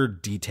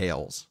weird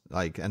details,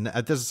 like, and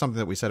this is something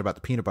that we said about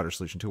the peanut butter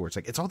solution too, where it's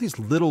like, it's all these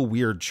little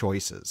weird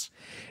choices.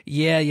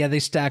 Yeah, they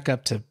stack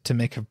up to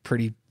make a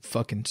pretty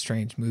fucking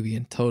strange movie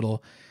in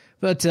total.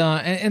 But,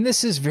 and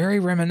this is very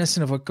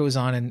reminiscent of what goes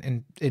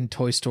on in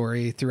Toy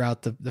Story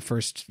throughout the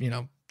first,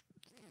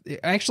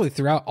 actually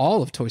throughout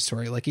all of Toy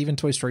Story. Like even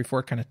Toy Story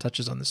 4 kind of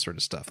touches on this sort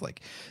of stuff,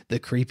 like the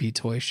creepy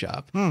toy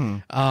shop.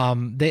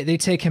 They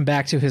take him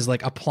back to his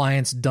like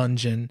appliance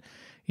dungeon,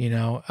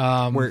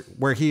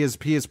 where he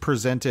is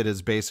presented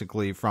as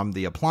basically from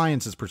the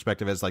appliances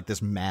perspective as like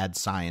this mad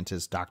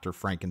scientist, Dr.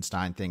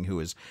 Frankenstein thing,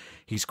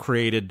 he's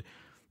created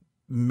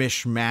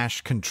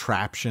mishmash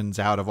contraptions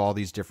out of all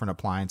these different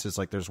appliances.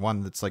 Like there's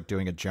one that's like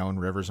doing a Joan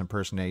Rivers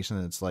impersonation,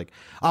 and it's like,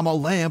 I'm a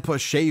lamp, a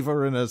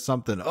shaver, and a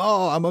something.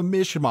 Oh, I'm a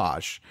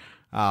mishmash.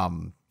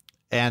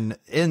 And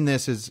in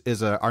this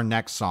is our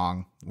next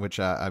song, which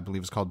I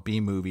believe is called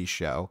B-Movie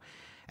Show.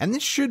 And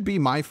this should be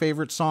my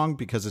favorite song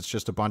because it's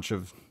just a bunch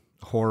of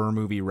horror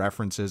movie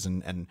references,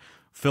 and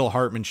Phil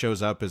Hartman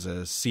shows up as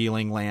a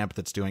ceiling lamp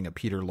that's doing a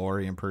Peter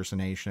Lorre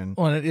impersonation.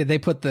 Well, they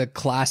put the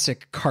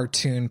classic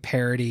cartoon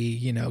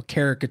parody,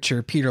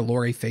 caricature Peter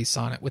Lorre face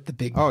on it with the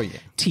big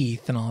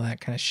teeth and all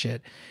that kind of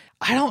shit.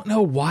 I don't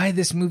know why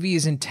this movie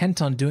is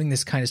intent on doing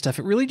this kind of stuff.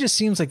 It really just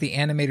seems like the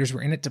animators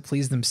were in it to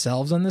please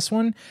themselves on this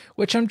one,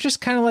 which I'm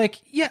just kind of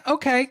like, yeah,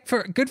 okay,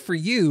 good for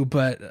you,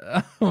 but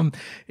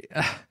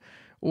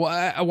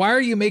why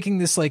are you making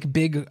this like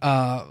big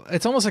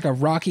it's almost like a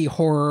Rocky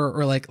Horror,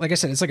 or like I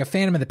said, it's like a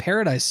Phantom of the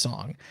Paradise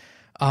song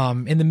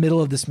in the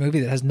middle of this movie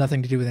that has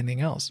nothing to do with anything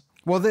else.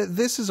 Well,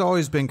 this has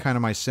always been kind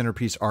of my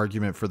centerpiece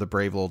argument for the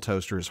Brave Little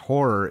Toasters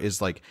horror,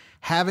 is like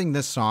having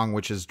this song,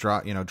 which is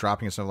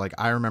dropping stuff like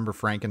I Remember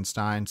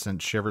Frankenstein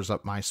sent shivers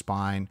up my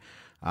spine.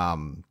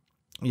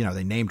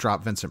 They name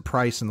drop Vincent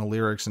Price in the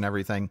lyrics and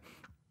everything.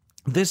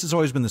 This has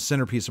always been the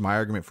centerpiece of my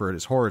argument for it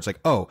as horror. It's like,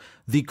 oh,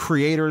 the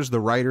creators, the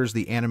writers,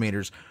 the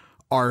animators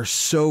are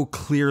so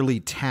clearly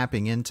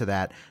tapping into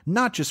that,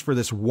 not just for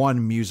this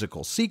one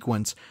musical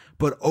sequence,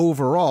 but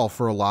overall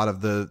for a lot of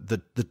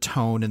the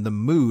tone and the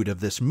mood of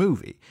this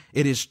movie.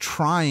 It is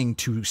trying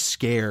to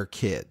scare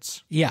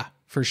kids. Yeah,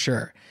 for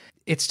sure.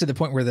 It's to the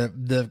point where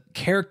the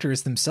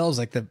characters themselves,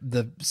 like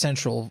the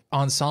central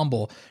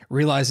ensemble,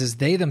 realizes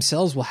they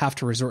themselves will have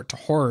to resort to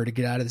horror to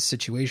get out of the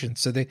situation.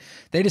 So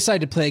they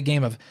decide to play a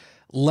game of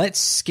let's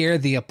scare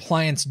the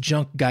appliance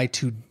junk guy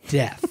to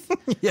death.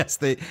 Yes,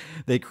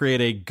 they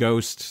create a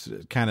ghost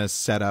kind of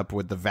setup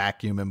with the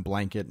vacuum and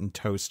blanket and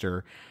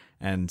toaster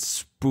and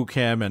spook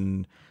him,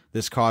 and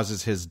this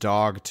causes his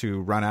dog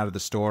to run out of the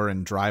store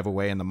and drive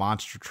away in the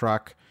monster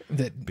truck.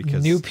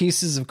 Because new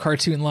pieces of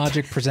cartoon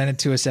logic presented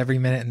to us every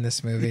minute in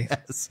this movie.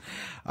 Yes.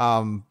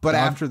 But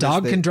after this,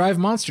 dog can drive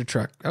monster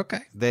truck. Okay.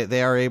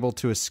 They are able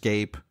to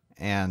escape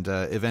and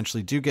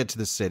eventually do get to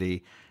the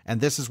city. And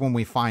this is when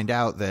we find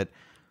out that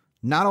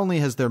not only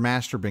has their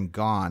master been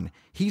gone,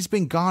 he's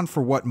been gone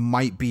for what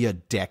might be a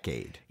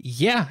decade.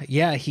 Yeah,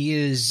 he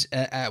is.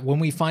 When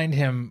we find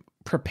him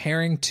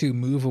preparing to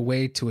move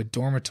away to a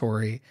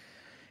dormitory,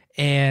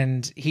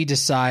 and he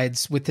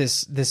decides with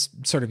this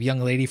sort of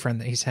young lady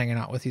friend that he's hanging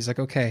out with, he's like,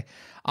 okay,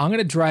 I'm going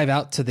to drive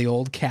out to the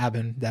old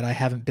cabin that I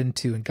haven't been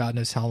to in God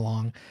knows how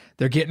long.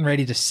 They're getting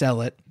ready to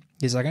sell it.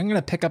 He's like, I'm going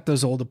to pick up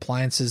those old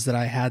appliances that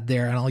I had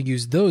there, and I'll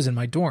use those in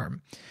my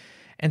dorm.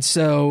 And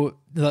so,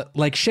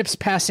 like ships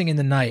passing in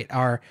the night,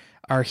 our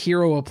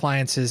hero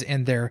appliances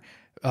and their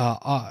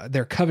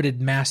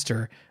coveted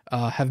master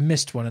have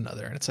missed one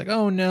another, and it's like,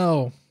 oh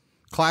no.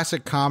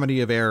 Classic comedy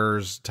of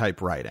errors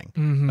type writing.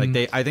 Mm-hmm.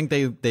 Like I think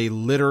they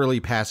literally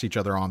pass each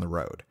other on the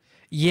road.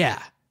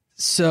 Yeah.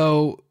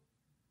 So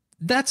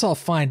that's all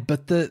fine,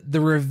 but the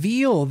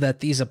reveal that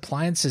these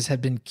appliances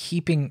have been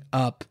keeping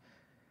up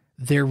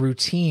their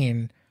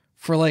routine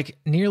for like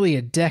nearly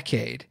a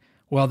decade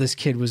while this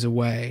kid was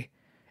away,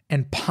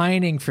 and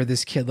pining for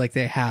this kid like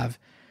they have,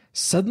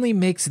 suddenly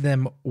makes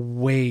them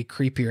way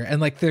creepier.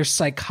 And like their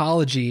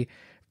psychology,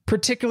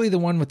 particularly the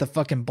one with the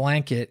fucking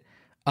blanket,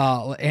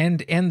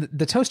 and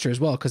the toaster as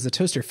well, because the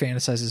toaster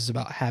fantasizes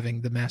about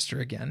having the master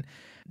again.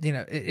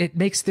 It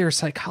makes their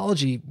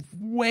psychology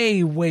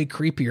way, way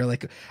creepier.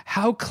 Like,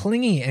 how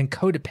clingy and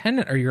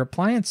codependent are your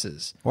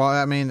appliances? Well,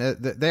 I mean,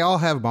 they all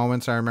have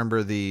moments. I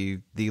remember the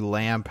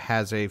lamp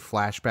has a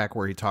flashback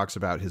where he talks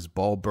about his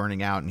bulb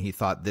burning out, and he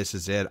thought, this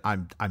is it.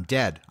 I'm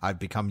dead. I've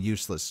become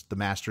useless. The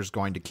master's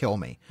going to kill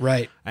me.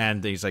 Right.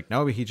 And he's like,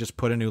 no, he just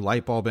put a new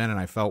light bulb in, and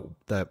I felt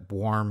that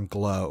warm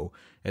glow,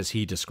 as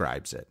he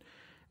describes it.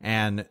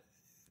 And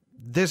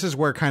this is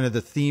where kind of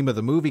the theme of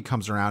the movie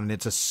comes around, and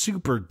it's a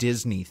super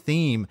Disney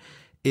theme,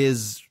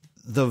 is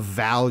the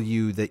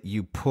value that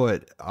you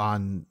put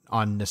on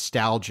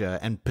nostalgia,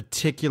 and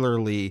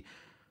particularly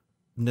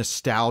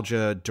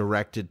nostalgia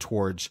directed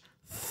towards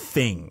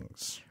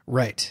things.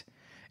 Right.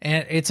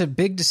 And it's a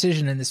big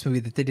decision in this movie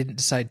that they didn't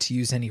decide to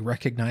use any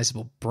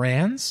recognizable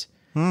brands.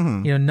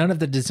 Mm-hmm. You know, none of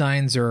the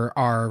designs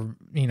are,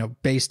 you know,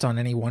 based on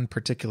any one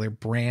particular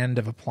brand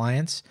of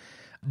appliance.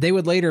 They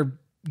would later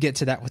get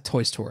to that with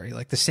Toy Story,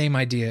 like the same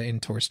idea in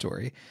Toy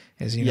Story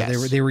is, you know,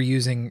 Yes. they were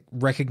using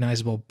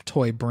recognizable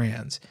toy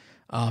brands.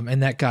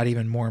 And that got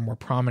even more and more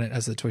prominent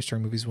as the Toy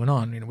Story movies went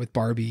on, you know, with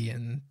Barbie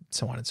and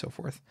so on and so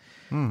forth.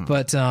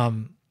 But,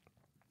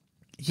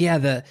 yeah,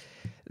 the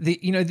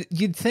you know,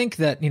 you'd think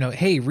that, you know,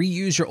 hey,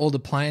 reuse your old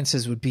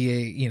appliances would be a,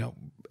 you know,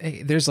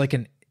 hey, there's like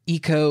an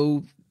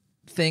eco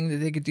thing that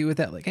they could do with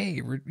that. Like, hey,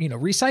 you know,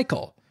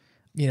 recycle,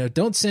 you know,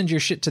 don't send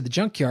your shit to the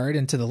junkyard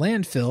and to the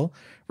landfill,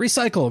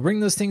 recycle, bring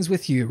those things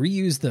with you,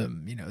 reuse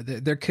them. You know,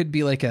 there could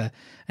be like an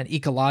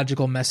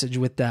ecological message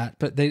with that,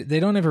 but they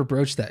don't ever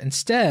broach that.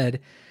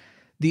 Instead,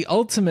 the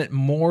ultimate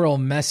moral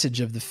message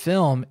of the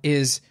film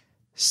is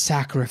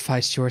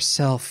sacrifice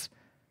yourself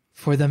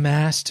for the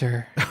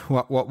master.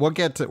 Well, we'll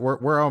get to,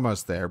 we're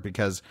almost there,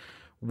 because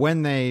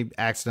when they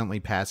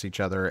accidentally pass each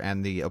other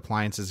and the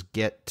appliances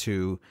get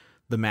to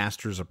the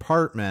master's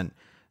apartment,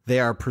 they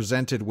are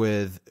presented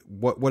with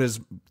what is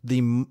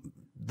the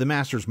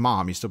master's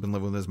mom. He's still been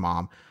living with his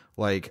mom,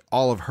 like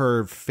all of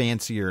her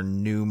fancier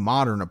new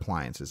modern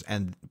appliances.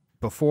 And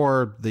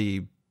before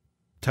the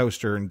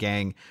toaster and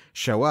gang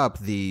show up,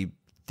 the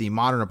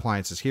modern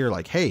appliances here,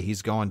 like, hey,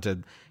 he's going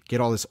to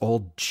get all this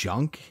old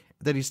junk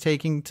that he's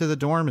taking to the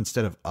dorm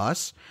instead of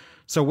us.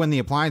 So when the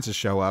appliances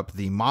show up,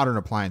 the modern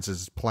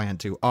appliances plan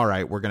to, all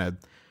right, we're going to,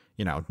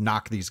 you know,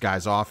 knock these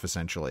guys off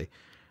essentially.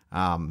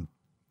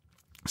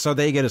 So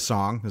they get a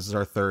song. This is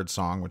our third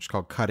song, which is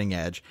called Cutting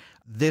Edge.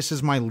 This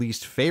is my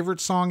least favorite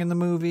song in the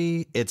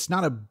movie. It's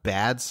not a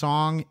bad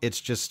song. It's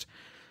just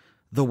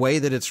the way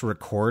that it's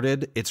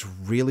recorded. It's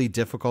really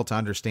difficult to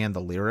understand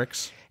the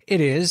lyrics. It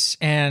is.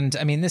 And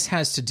I mean, this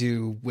has to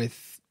do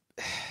with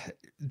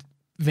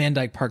Van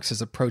Dyke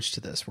Parks' approach to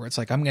this, where it's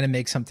like, I'm going to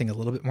make something a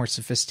little bit more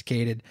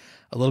sophisticated,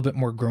 a little bit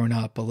more grown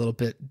up, a little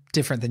bit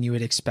different than you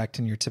would expect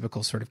in your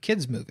typical sort of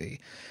kids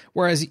movie.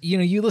 Whereas, you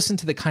know, you listen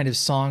to the kind of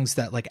songs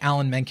that like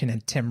Alan Menken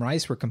and Tim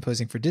Rice were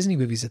composing for Disney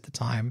movies at the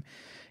time.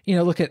 You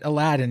know, look at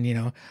Aladdin, you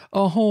know,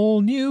 a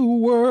whole new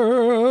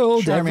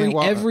world.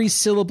 Sure, every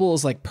syllable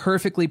is like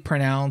perfectly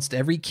pronounced.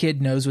 Every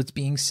kid knows what's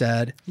being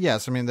said.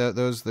 Yes. I mean,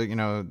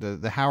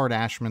 the Howard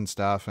Ashman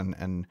stuff,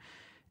 and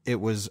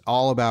it was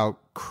all about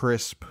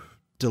crisp,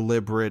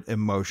 deliberate,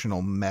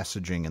 emotional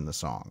messaging in the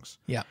songs.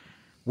 Yeah.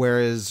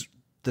 Whereas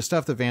the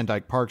stuff that Van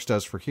Dyke Parks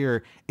does for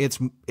here,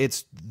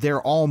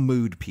 they're all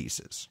mood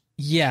pieces.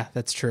 Yeah,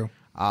 that's true.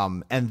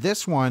 And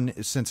this one,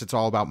 since it's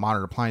all about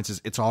modern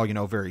appliances, it's all, you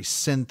know, very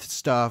synth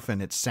stuff,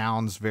 and it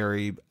sounds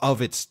very of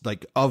the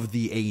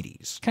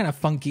 80s. Kind of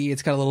funky.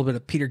 It's got a little bit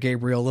of Peter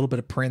Gabriel, a little bit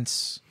of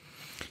Prince.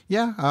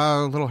 Yeah,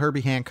 a little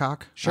Herbie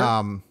Hancock. Sure.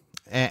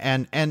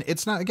 And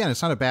it's not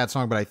a bad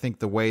song, but I think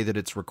the way that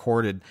it's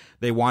recorded,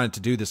 they wanted to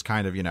do this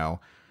kind of, you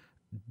know,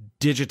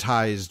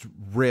 digitized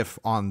riff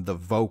on the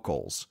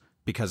vocals,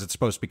 because it's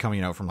supposed to be coming,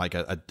 you know, from like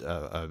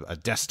a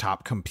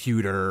desktop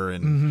computer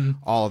and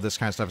all of this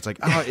kind of stuff. It's like,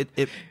 oh,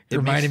 it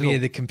reminded me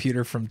of the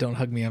computer from Don't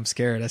Hug Me, I'm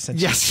Scared.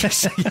 Essentially.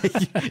 Yes.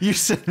 You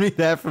sent me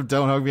that from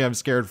Don't Hug Me, I'm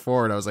Scared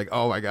 4, and I was like,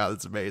 oh my God,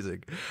 that's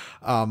amazing.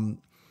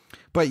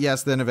 But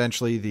yes, then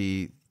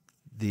eventually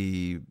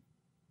the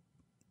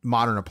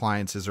modern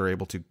appliances are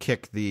able to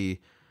kick the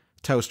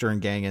toaster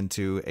and gang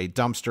into a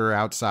dumpster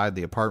outside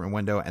the apartment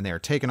window, and they are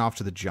taken off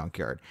to the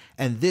junkyard.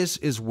 And this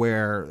is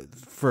where,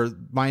 for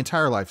my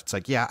entire life, it's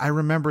like, yeah, I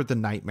remembered the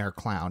Nightmare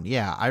Clown.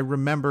 Yeah, I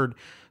remembered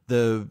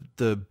the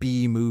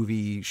B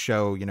movie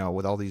show, you know,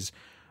 with all these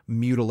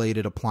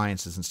mutilated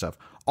appliances and stuff.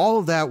 All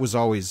of that was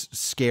always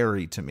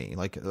scary to me,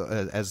 like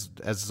as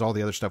all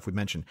the other stuff we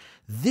mentioned.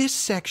 This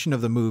section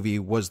of the movie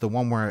was the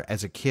one where,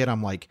 as a kid,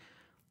 I'm like,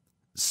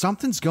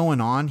 something's going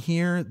on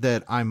here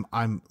that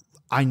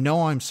I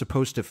know I'm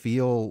supposed to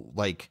feel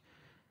like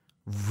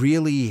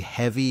really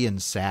heavy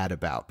and sad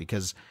about,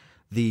 because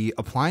the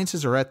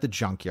appliances are at the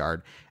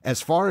junkyard.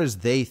 As far as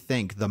they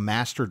think, the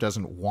master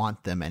doesn't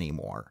want them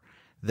anymore,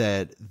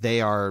 that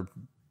they are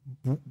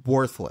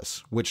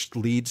worthless, which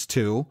leads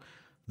to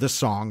the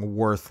song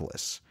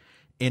Worthless,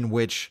 in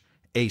which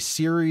a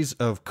series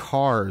of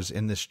cars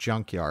in this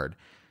junkyard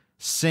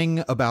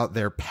sing about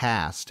their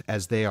past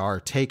as they are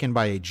taken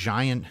by a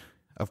giant,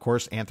 of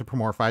course,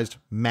 anthropomorphized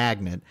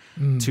magnet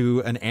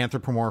to an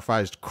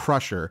anthropomorphized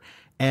crusher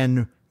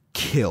and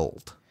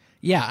killed.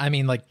 Yeah, I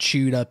mean, like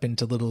chewed up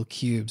into little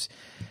cubes.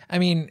 I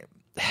mean,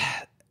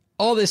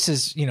 all this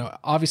is, you know,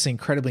 obviously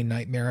incredibly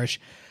nightmarish.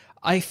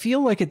 I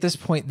feel like at this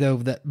point, though,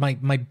 that my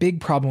big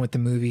problem with the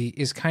movie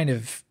is kind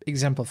of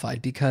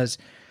exemplified, because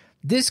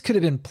this could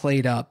have been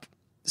played up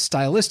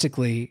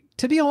stylistically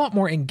to be a lot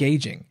more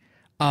engaging.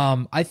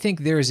 I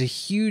think there is a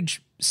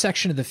huge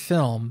section of the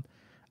film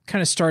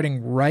kind of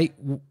starting right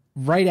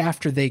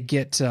after they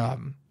get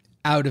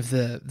out of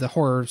the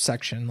horror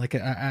section, like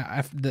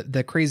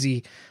the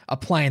crazy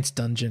appliance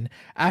dungeon.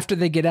 After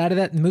they get out of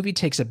that, the movie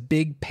takes a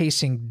big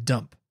pacing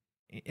dump,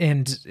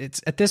 and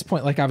it's at this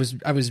point like I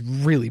was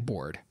really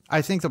bored.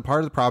 I think the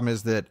part of the problem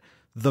is that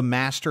the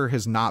master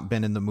has not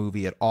been in the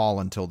movie at all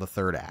until the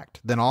third act.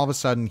 Then all of a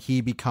sudden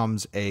he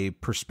becomes a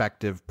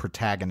perspective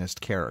protagonist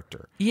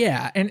character.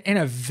 Yeah, and in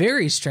a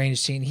very strange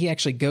scene, he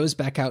actually goes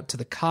back out to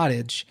the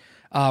cottage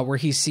where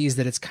he sees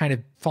that it's kind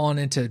of fallen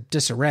into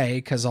disarray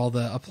because all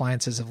the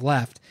appliances have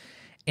left.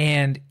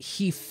 And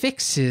he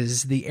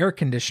fixes the air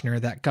conditioner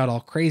that got all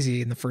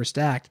crazy in the first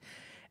act,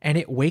 and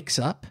it wakes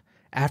up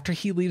after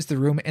he leaves the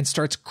room and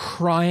starts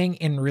crying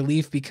in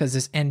relief because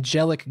this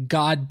angelic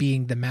god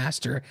being the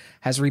master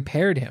has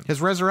repaired him. Has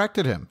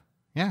resurrected him.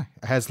 Yeah.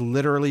 Has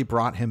literally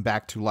brought him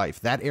back to life.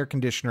 That air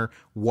conditioner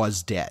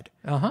was dead.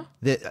 Uh-huh.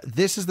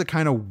 This is the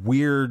kind of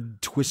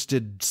weird,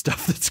 twisted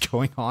stuff that's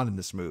going on in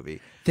this movie.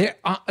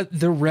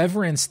 The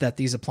reverence that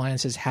these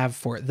appliances have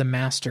for the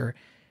master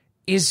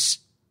is,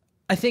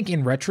 I think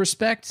in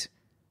retrospect,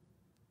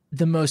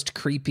 the most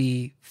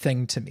creepy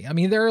thing to me. I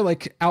mean, there are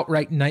like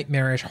outright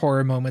nightmarish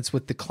horror moments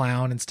with the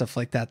clown and stuff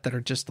like that that are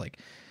just like,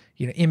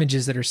 you know,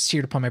 images that are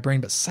seared upon my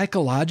brain. But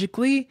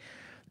psychologically,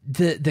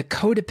 the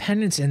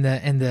codependence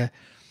and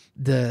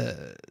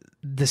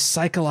the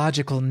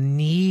psychological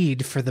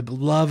need for the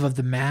love of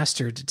the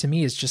master to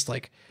me is just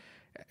like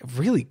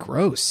really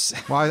gross.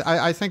 Well,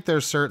 I think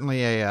there's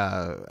certainly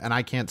and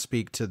I can't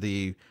speak to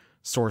the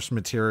source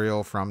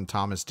material from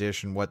Thomas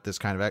Dish and what this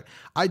kind of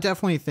I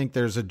definitely think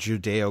there's a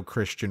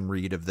Judeo-Christian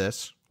read of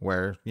this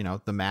where, you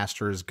know, the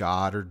master is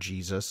God or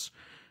Jesus,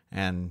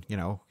 and, you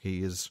know,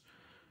 he has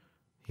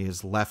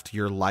left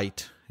your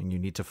light and you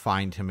need to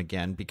find him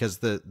again, because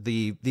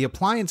the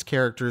appliance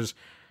characters,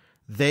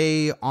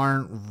 they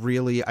aren't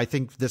really, I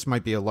think this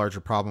might be a larger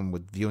problem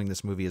with viewing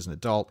this movie as an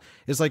adult,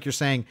 is like you're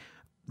saying,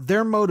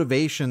 their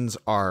motivations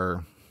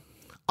are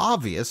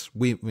obvious.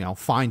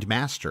 Find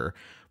master,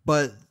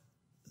 but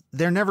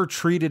they're never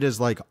treated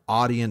as like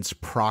audience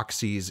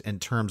proxies in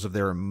terms of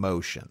their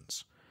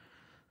emotions.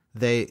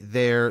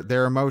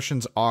 Their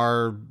emotions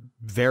are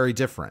very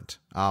different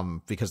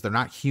because they're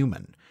not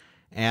human.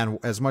 And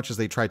as much as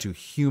they try to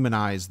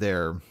humanize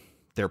their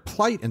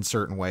plight in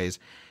certain ways,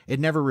 it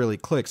never really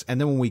clicks.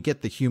 And then when we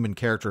get the human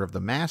character of the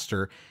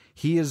master,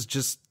 he is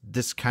just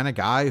this kind of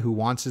guy who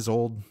wants his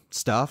old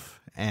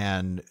stuff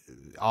and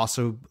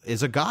also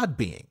is a god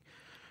being.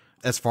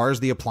 As far as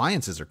the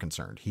appliances are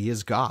concerned, he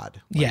is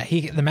God.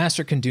 The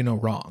master can do no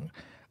wrong.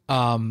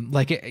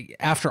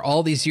 After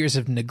all these years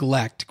of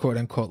neglect, quote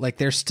unquote, like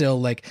they're still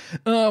like,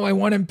 oh, I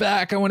want him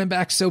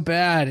back so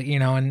bad, you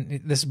know,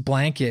 and this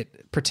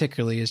blanket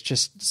particularly is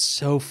just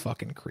so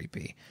fucking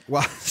creepy.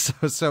 Well,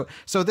 so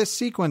this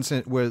sequence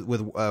with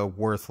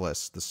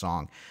Worthless, the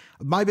song,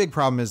 my big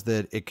problem is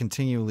that it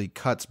continually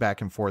cuts back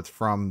and forth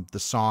from the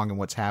song and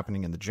what's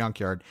happening in the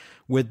junkyard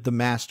with the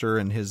master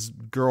and his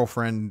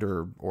girlfriend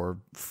or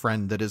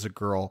friend that is a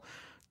girl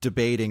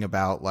debating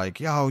about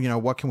like, oh, you know,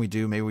 what can we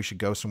do? Maybe we should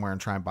go somewhere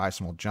and try and buy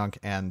some old junk.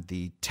 And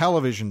the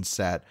television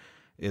set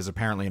is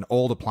apparently an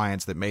old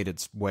appliance that made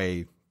its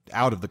way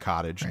out of the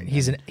cottage. Right.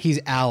 He's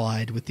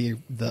allied with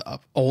the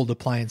old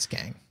appliance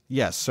gang.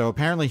 Yes. So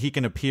apparently he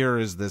can appear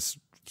as this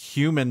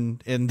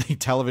human in the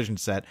television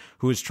set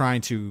who is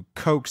trying to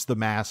coax the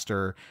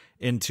master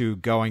into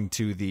going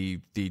to the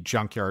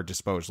junkyard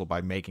disposal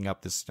by making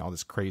up all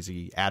this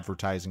crazy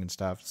advertising and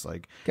stuff. It's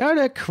like, go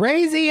to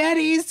Crazy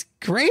Eddie's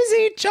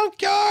crazy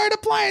junkyard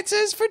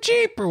appliances for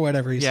cheap or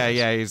whatever he says.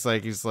 Yeah.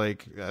 He's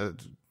like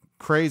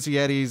Crazy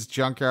Eddie's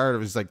junkyard. It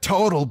was like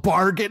total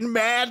bargain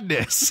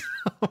madness,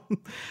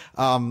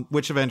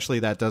 which eventually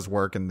that does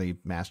work and the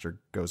master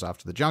goes off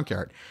to the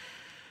junkyard.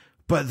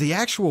 But the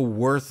actual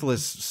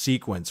Worthless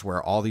sequence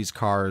where all these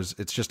cars,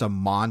 it's just a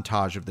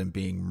montage of them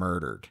being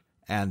murdered.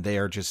 And they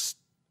are just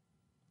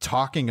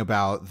talking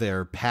about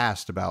their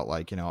past, about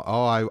like, you know,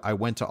 oh, I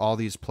went to all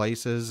these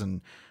places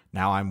and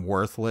now I'm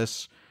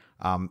worthless.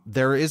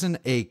 There isn't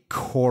a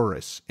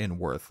chorus in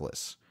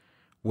Worthless,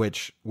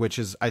 which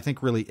is, I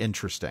think, really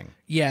interesting.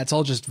 Yeah, it's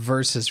all just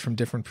verses from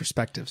different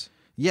perspectives.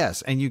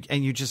 Yes, and you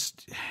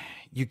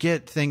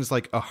get things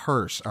like a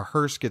hearse. A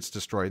hearse gets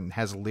destroyed and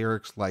has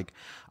lyrics like,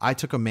 I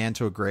took a man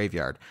to a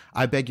graveyard.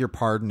 I beg your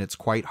pardon, it's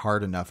quite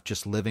hard enough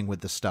just living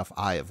with the stuff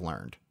I have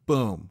learned.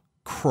 Boom.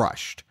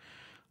 Crushed.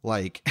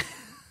 Like,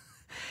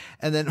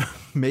 and then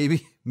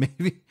maybe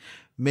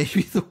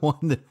the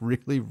one that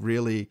really,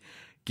 really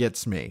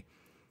gets me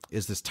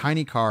is this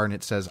tiny car, and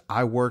it says,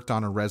 I worked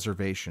on a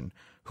reservation.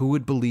 Who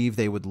would believe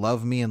they would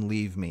love me and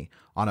leave me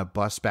on a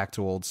bus back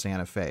to old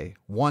Santa Fe?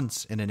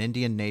 Once in an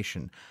Indian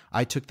nation,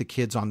 I took the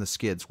kids on the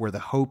skids where the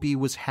Hopi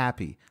was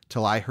happy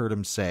till I heard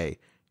him say,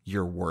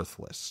 you're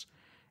worthless.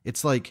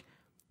 It's like,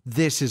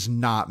 this is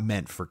not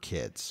meant for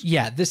kids.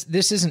 Yeah, this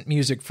isn't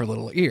music for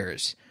little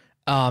ears.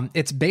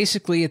 It's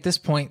basically, at this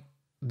point,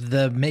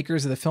 the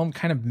makers of the film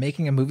kind of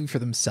making a movie for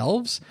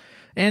themselves.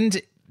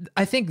 And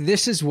I think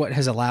this is what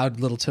has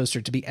allowed Little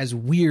Toaster to be as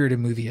weird a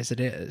movie as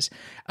it is.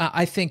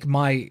 I think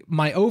my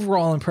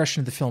overall impression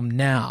of the film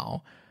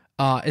now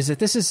is that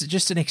this is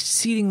just an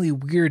exceedingly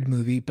weird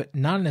movie, but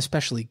not an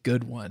especially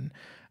good one.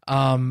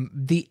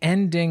 The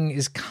ending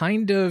is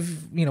kind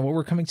of, what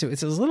we're coming to.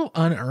 It's a little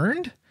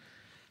unearned.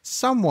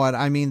 Somewhat.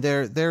 I mean,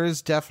 there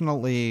is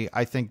definitely,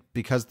 I think,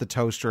 because the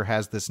toaster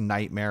has this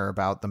nightmare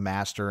about the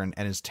master and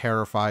is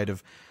terrified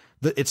of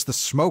it's the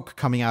smoke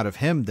coming out of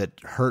him that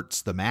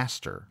hurts the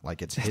master.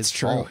 Like it's his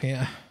fault.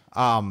 Yeah.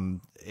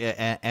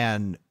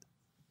 And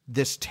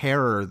this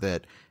terror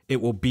that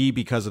it will be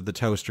because of the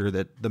toaster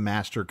that the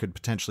master could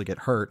potentially get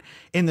hurt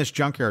in this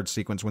junkyard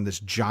sequence when this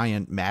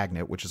giant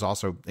magnet, which is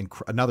also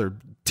another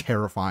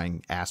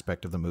terrifying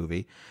aspect of the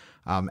movie,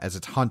 as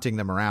it's hunting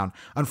them around.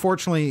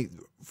 Unfortunately,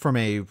 from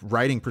a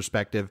writing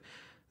perspective,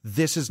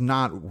 this is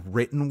not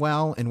written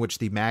well, in which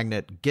the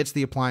magnet gets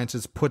the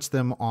appliances, puts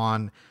them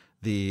on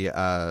the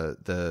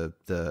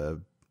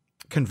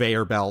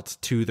conveyor belt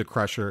to the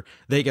crusher.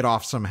 They get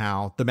off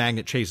somehow. The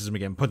magnet chases them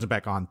again, puts them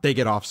back on. They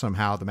get off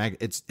somehow. The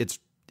magnet, it's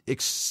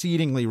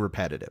exceedingly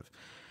repetitive,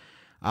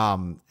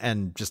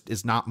 and just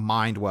is not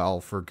mined well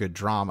for good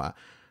drama.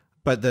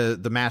 But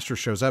the master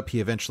shows up.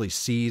 He eventually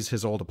sees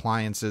his old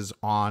appliances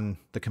on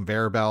the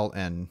conveyor belt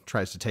and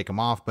tries to take them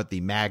off. But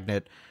the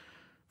magnet,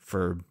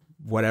 for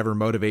whatever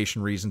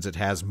motivation reasons it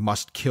has,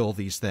 must kill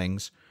these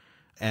things,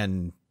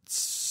 and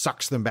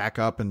sucks them back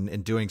up. And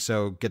in doing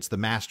so, gets the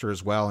master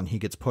as well. And he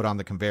gets put on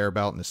the conveyor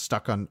belt and is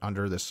stuck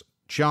under this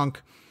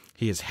junk.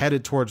 He is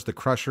headed towards the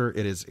crusher.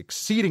 It is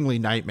exceedingly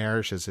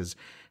nightmarish as his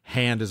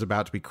hand is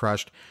about to be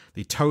crushed.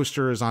 The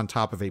toaster is on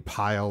top of a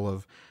pile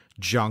of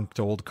junked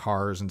old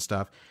cars and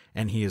stuff.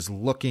 And he is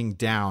looking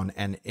down,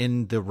 and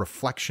in the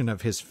reflection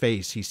of his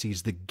face, he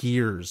sees the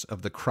gears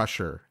of the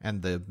crusher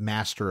and the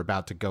master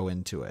about to go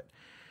into it.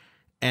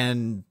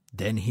 And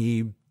then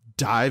he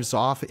dives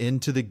off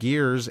into the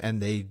gears,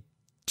 and they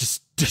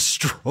just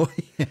destroy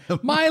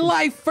him. My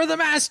life for the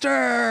master.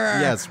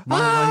 Yes, my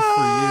life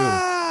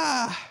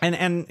for you.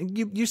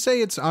 And you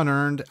say it's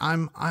unearned.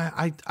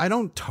 I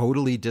don't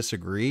totally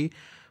disagree,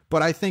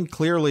 but I think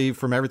clearly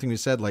from everything we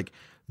said, like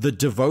the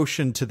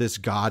devotion to this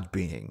god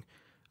being,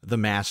 the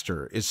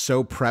master, is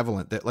so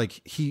prevalent that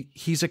like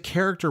he's a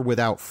character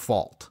without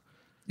fault.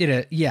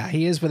 Yeah,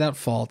 he is without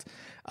fault.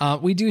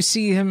 We do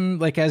see him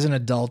like as an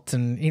adult,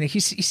 and he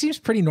seems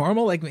pretty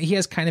normal. Like he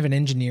has kind of an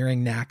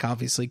engineering knack,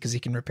 obviously, because he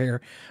can repair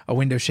a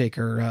window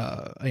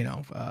shaker,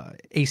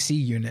 AC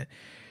unit.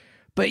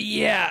 But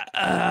yeah,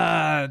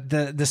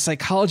 the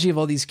psychology of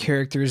all these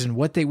characters and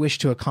what they wish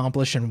to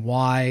accomplish and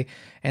why,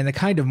 and the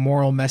kind of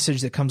moral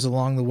message that comes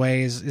along the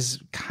way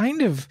is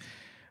kind of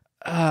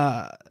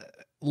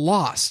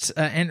lost,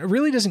 and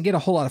really doesn't get a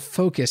whole lot of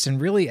focus.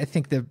 And really, I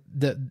think the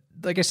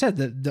like I said,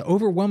 the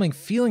overwhelming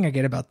feeling I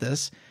get about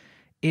this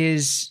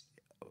is,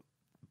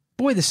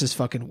 boy, this is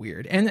fucking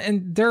weird.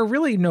 And there are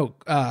really no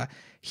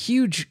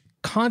huge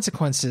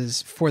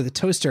consequences for the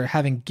toaster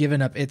having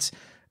given up its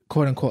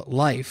quote unquote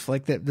life.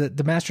 Like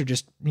the master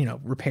just,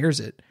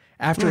 repairs it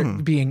after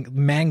it being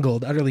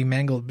utterly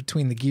mangled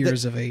between the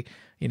gears of a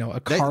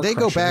car. They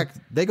go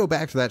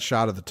back to that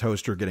shot of the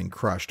toaster getting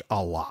crushed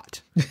a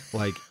lot.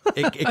 Like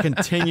it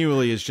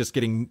continually is just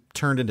getting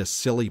turned into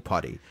silly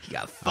putty. He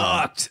got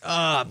fucked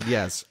up.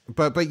 Yes.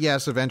 But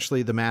yes,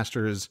 eventually the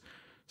master is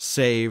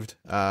saved.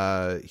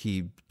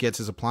 He gets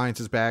his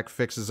appliances back,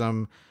 fixes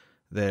them.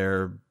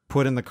 They're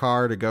put in the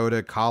car to go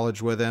to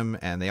college with him,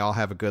 and they all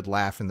have a good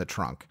laugh in the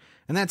trunk.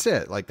 And that's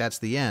it. Like that's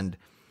the end.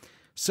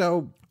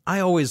 So I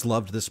always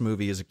loved this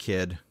movie as a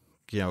kid,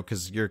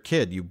 because you're a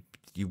kid,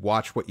 you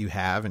watch what you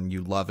have and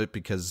you love it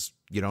because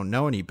you don't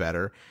know any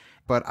better.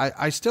 But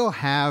I still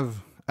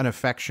have an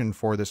affection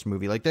for this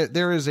movie. Like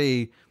there is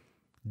a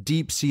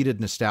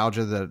deep-seated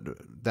nostalgia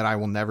that I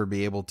will never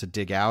be able to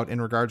dig out in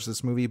regards to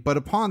this movie. But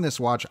upon this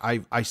watch,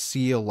 I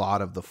see a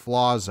lot of the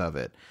flaws of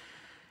it.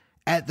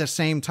 At the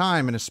same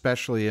time, and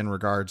especially in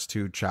regards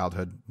to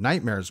Childhood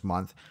Nightmares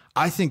Month,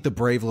 I think The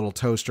Brave Little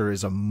Toaster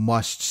is a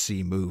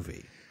must-see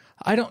movie.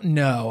 I don't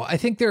know. I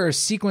think there are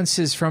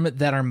sequences from it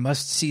that are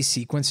must-see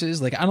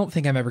sequences. Like, I don't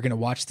think I'm ever going to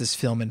watch this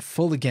film in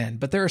full again,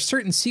 but there are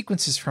certain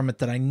sequences from it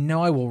that I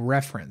know I will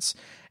reference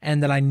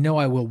and that I know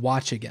I will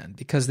watch again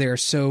because they are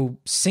so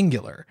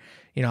singular.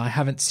 I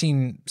haven't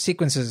seen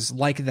sequences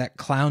like that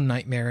clown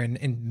nightmare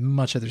in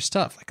much other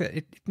stuff. Like,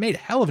 it made a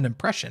hell of an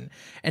impression,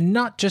 and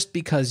not just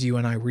because you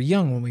and I were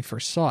young when we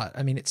first saw it.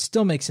 I mean, it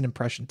still makes an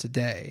impression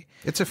today.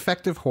 It's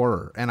effective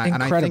horror,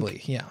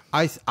 incredibly, yeah.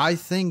 I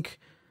think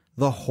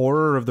the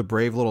horror of The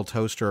Brave Little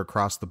Toaster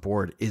across the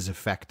board is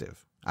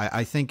effective.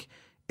 I think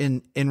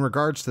in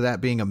regards to that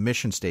being a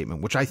mission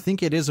statement, which I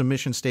think it is a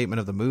mission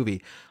statement of the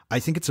movie, I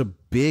think it's a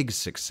big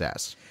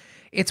success.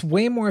 It's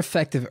way more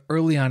effective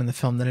early on in the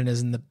film than it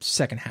is in the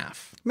second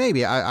half.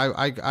 Maybe.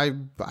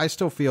 I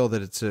still feel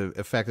that it's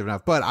effective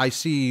enough, but I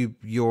see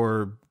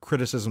your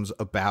criticisms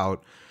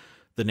about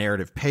the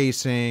narrative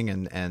pacing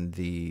and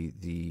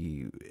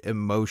the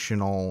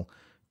emotional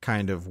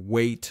kind of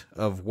weight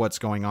of what's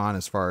going on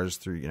as far as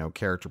through,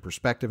 character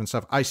perspective and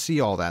stuff. I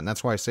see all that. And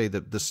that's why I say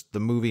that the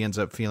movie ends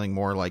up feeling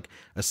more like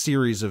a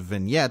series of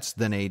vignettes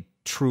than a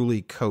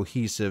truly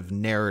cohesive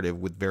narrative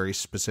with very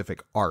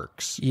specific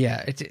arcs.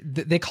 Yeah,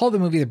 they call the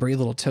movie The Brave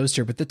Little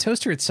Toaster, but the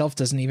toaster itself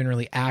doesn't even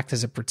really act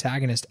as a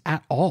protagonist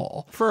at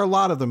all. For a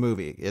lot of the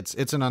movie,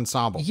 it's an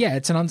ensemble. Yeah,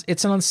 it's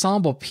an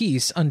ensemble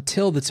piece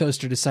until the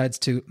toaster decides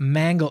to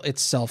mangle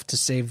itself to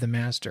save the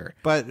master.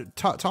 But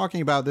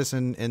talking about this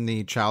in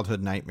the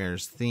childhood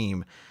nightmares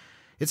theme,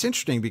 it's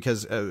interesting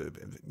because,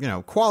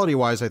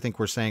 quality-wise, I think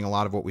we're saying a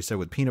lot of what we said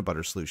with Peanut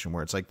Butter Solution,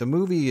 where it's like the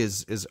movie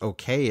is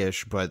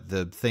okay-ish, but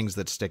the things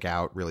that stick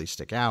out really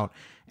stick out.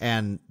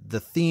 And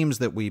the themes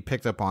that we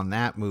picked up on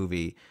that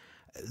movie,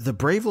 The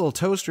Brave Little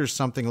Toaster is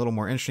something a little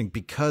more interesting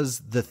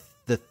because the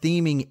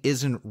theming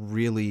isn't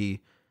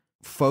really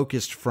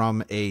focused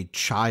from a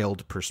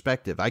child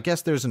perspective. I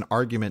guess there's an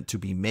argument to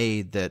be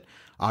made that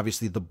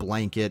obviously the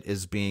blanket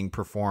is being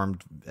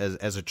performed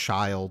as a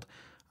child.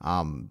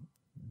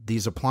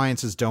 These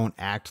appliances don't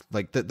act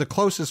like the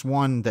closest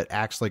one that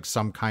acts like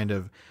some kind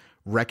of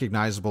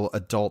recognizable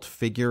adult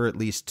figure, at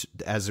least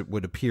as it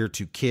would appear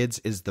to kids,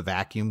 is the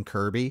vacuum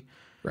Kirby.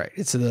 Right.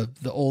 It's the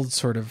old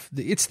sort of,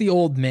 it's the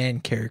old man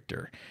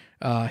character.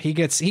 He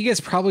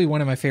gets probably one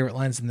of my favorite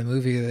lines in the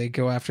movie. They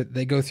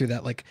go through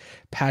that like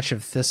patch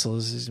of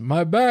thistles.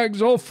 My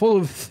bag's all full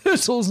of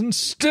thistles and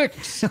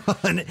sticks.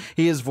 And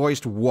he is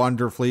voiced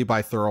wonderfully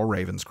by Thurl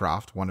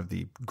Ravenscroft, one of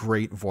the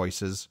great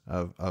voices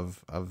of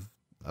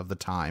the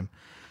time,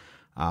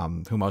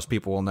 who most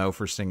people will know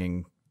for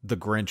singing the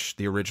Grinch,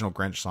 the original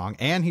Grinch song,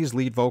 and he's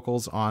lead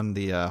vocals on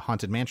the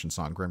Haunted Mansion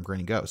song, Grim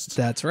Grinning Ghosts.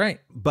 That's right.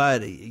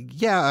 But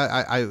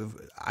yeah,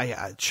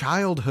 I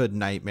childhood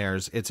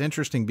nightmares, it's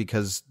interesting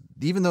because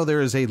even though there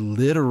is a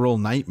literal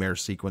nightmare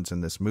sequence in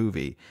this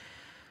movie,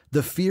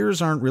 the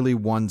fears aren't really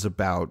ones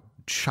about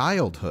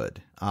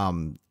childhood.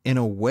 In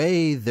a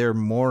way, they're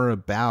more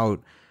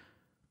about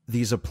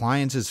these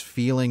appliances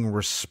feeling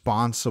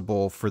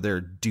responsible for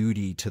their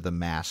duty to the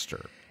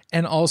master.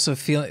 And also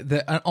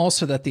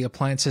that the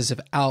appliances have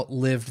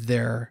outlived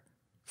their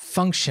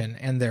function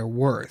and their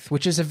worth,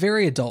 which is a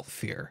very adult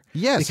fear.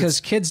 Yes, because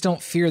kids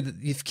don't fear that,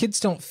 if kids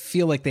don't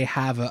feel like they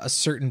have a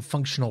certain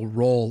functional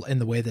role in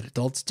the way that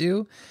adults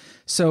do.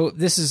 So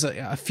this is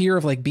a fear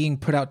of like being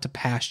put out to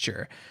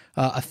pasture,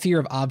 a fear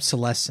of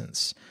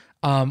obsolescence,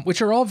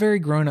 which are all very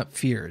grown up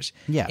fears.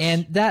 Yes.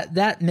 And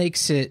that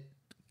makes it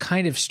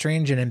kind of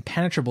strange and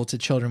impenetrable to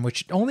children,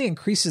 which only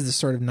increases the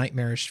sort of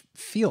nightmarish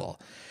feel.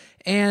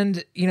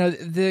 And,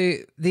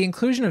 the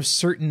inclusion of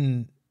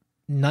certain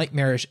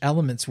nightmarish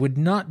elements would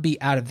not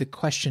be out of the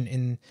question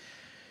in,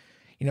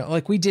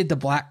 like we did The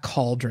Black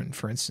Cauldron,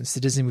 for instance, the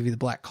Disney movie The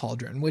Black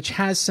Cauldron, which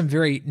has some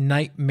very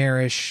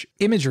nightmarish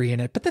imagery in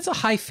it, but that's a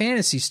high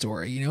fantasy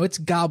story. It's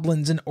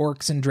goblins and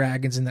orcs and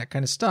dragons and that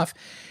kind of stuff.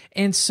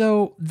 And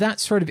so that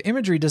sort of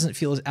imagery doesn't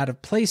feel as out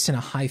of place in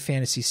a high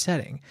fantasy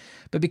setting.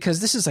 But because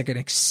this is like an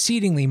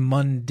exceedingly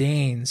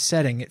mundane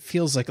setting, it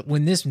feels like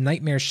when this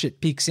nightmare shit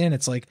peeks in,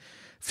 it's like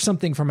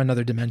something from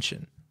another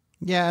dimension.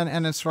 Yeah,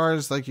 and as far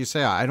as, like you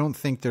say, I don't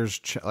think there's,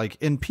 like,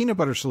 in Peanut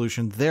Butter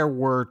Solution, there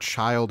were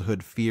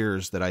childhood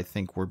fears that I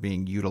think were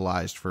being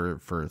utilized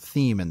for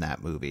theme in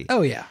that movie.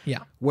 Oh, yeah, yeah.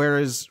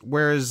 Whereas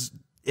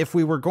if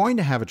we were going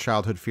to have a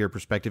childhood fear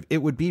perspective, it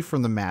would be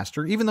from the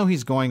master. Even though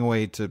he's going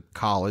away to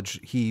college,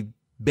 he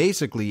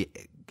basically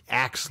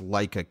acts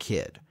like a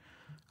kid.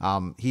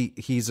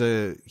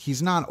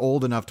 He's not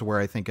old enough to where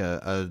I think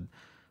a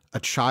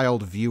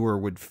child viewer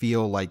would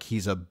feel like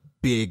he's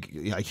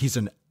he's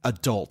an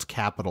adult,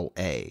 capital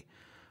A.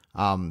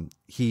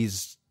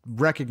 He's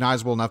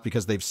recognizable enough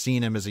because they've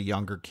seen him as a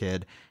younger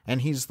kid,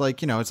 and he's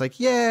like, it's like,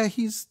 yeah,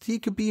 he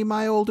could be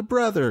my older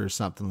brother or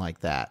something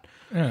like that.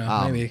 I don't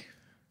know, maybe.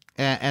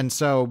 And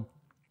so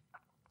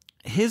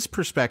his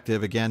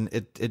perspective, again,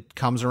 it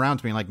comes around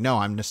to being like, no,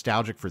 I'm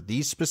nostalgic for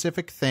these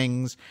specific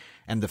things,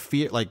 and the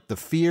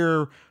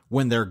fear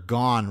when they're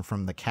gone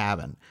from the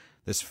cabin,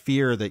 this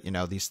fear that,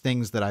 these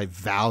things that I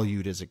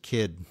valued as a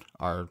kid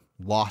are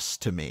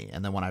lost to me.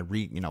 And then when I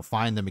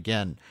find them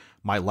again,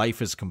 my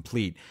life is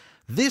complete.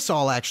 This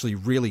all actually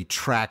really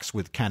tracks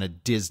with kind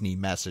of Disney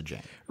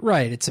messaging.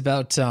 Right. It's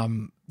about,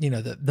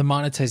 the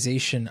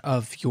monetization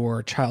of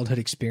your childhood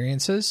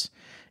experiences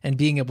and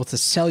being able to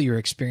sell your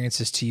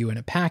experiences to you in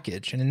a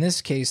package. And in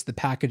this case, the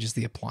package is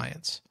the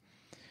appliance.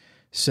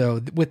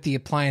 So with the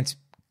appliance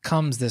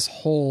comes this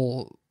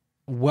whole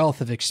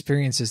wealth of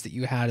experiences that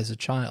you had as a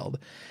child.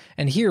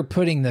 And here,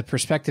 putting the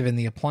perspective in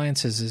the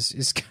appliances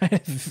is kind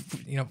of,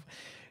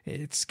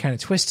 it's kind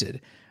of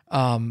twisted.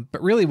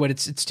 But really what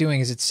it's doing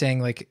is it's saying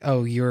like,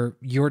 oh, your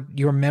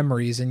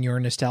memories and your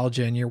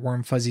nostalgia and your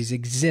warm fuzzies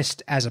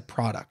exist as a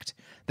product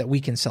that we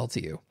can sell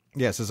to you.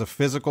 Yes, as a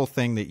physical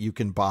thing that you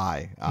can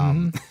buy,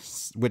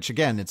 which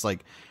again, it's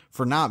like,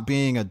 for not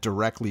being a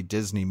directly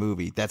Disney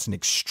movie, that's an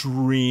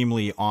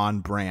extremely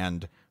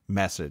on-brand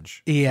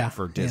message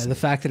for Disney. Yeah, the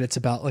fact that it's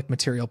about like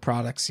material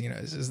products,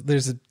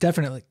 there's a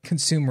definitely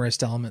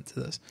consumerist element to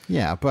this.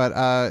 Yeah, but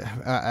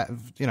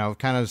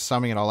kind of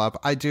summing it all up,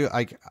 I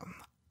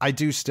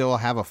do still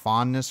have a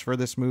fondness for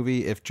this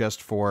movie, if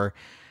just for,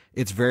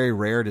 it's very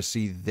rare to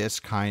see this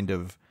kind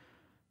of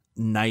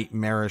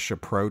nightmarish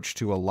approach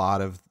to a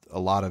lot of a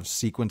lot of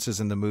sequences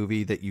in the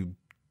movie that you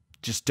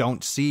just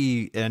don't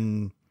see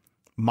in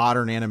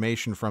modern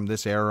animation from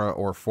this era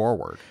or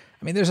forward.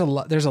 I mean, there's a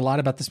lot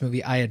about this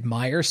movie I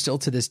admire still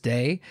to this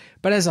day,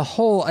 but as a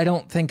whole, I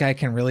don't think I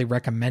can really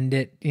recommend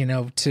it,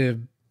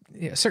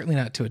 certainly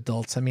not to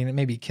adults. I mean,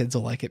 maybe kids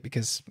will like it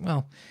because,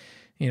 well,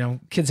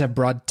 kids have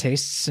broad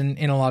tastes in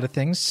a lot of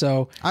things.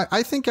 So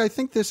I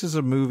think this is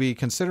a movie,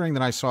 considering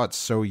that I saw it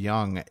so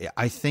young,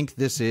 I think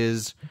this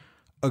is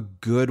a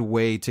good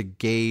way to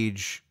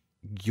gauge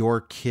your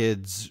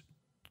kids'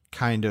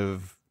 kind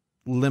of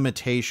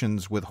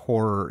limitations with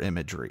horror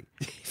imagery.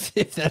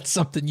 If that's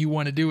something you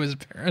want to do as a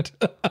parent.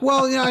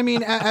 Well, I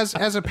mean,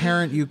 as a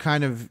parent, you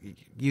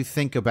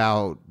think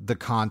about the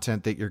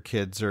content that your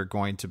kids are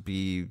going to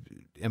be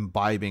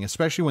imbibing,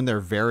 especially when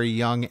they're very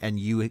young, and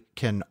you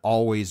can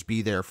always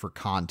be there for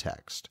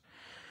context.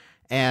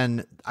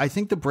 And I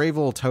think The Brave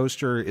Little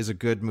Toaster is a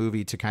good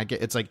movie to kind of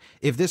get, it's like,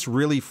 if this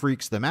really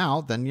freaks them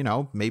out, then,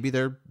 maybe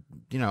they're,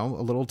 a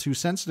little too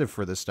sensitive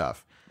for this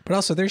stuff. But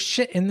also there's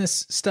shit in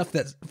this stuff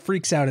that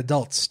freaks out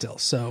adults still.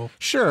 So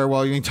sure.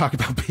 Well, you can talk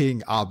about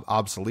being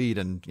obsolete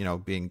and,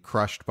 being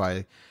crushed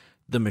by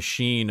the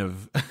machine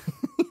of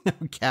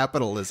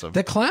capitalism.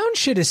 The clown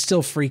shit is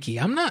still freaky.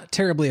 I'm not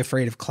terribly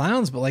afraid of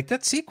clowns, but like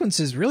that sequence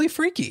is really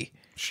freaky.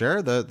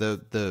 Sure.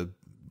 The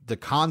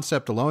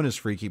concept alone is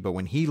freaky, but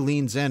when he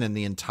leans in and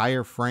the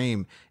entire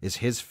frame is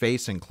his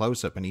face in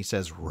close up and he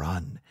says,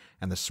 "Run,"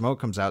 and the smoke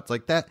comes out, it's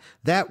like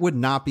that would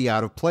not be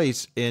out of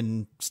place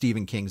in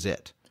Stephen King's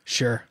It.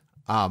 Sure.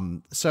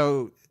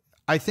 So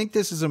I think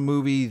this is a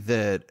movie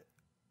that,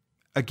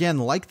 again,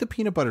 like the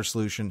Peanut Butter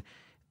Solution,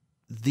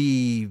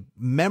 the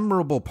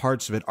memorable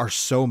parts of it are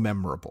so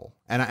memorable.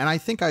 And I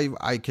think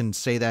I can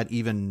say that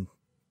even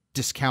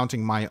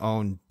discounting my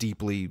own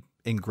deeply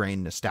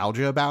ingrained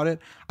nostalgia about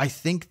it. I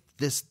think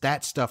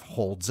that stuff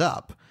holds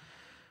up.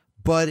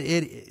 But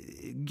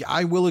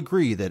I will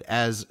agree that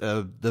as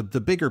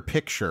the bigger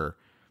picture,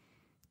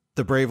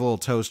 The Brave Little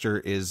Toaster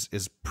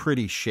is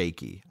pretty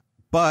shaky.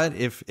 But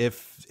if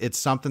it's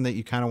something that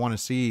you kind of want to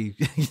see,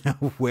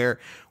 where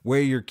what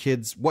your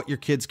kids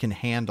can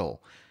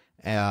handle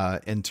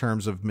in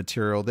terms of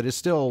material that is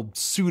still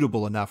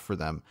suitable enough for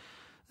them,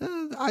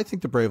 I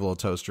think The Brave Little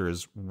Toaster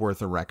is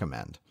worth a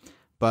recommend.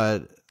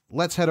 But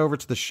let's head over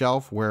to the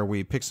shelf where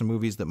we pick some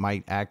movies that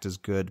might act as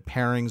good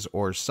pairings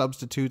or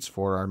substitutes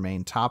for our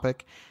main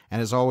topic.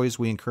 And as always,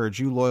 we encourage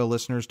you loyal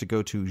listeners to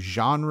go to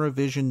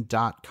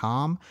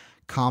genrevision.com.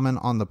 Comment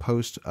on the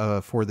post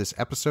for this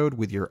episode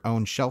with your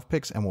own shelf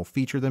picks, and we'll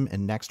feature them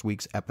in next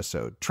week's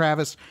episode.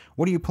 Travis,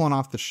 what are you pulling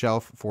off the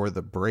shelf for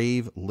The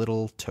Brave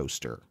Little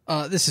Toaster?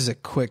 This is a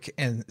quick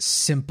and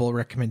simple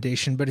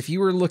recommendation, but if you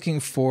were looking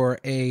for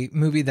a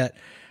movie that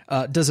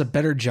does a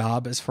better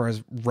job as far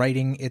as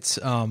writing its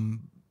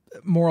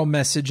moral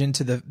message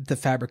into the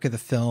fabric of the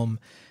film,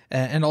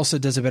 and also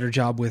does a better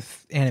job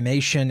with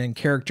animation and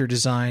character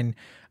design,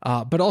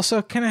 but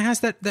also kind of has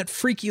that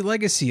freaky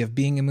legacy of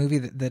being a movie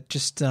that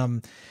just,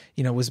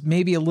 was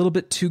maybe a little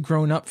bit too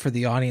grown up for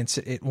the audience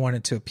it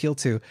wanted to appeal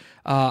to.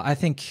 I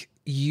think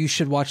you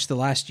should watch The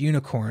Last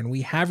Unicorn.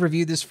 We have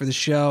reviewed this for the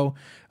show.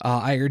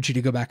 I urge you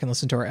to go back and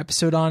listen to our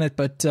episode on it,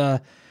 but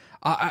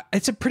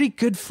it's a pretty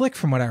good flick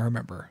from what I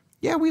remember.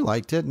 Yeah, we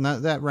liked it. And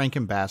that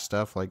Rankin Bass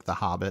stuff, like The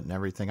Hobbit and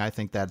everything, I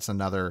think that's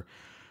another...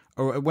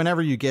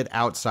 Whenever you get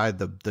outside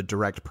the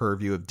direct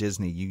purview of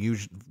Disney,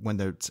 when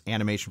there's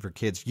animation for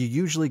kids, you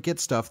usually get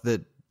stuff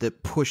that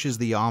pushes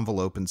the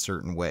envelope in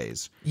certain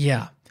ways.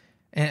 Yeah.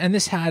 And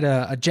this had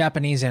a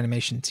Japanese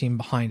animation team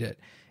behind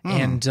it.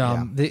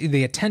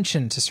 The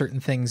attention to certain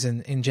things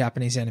in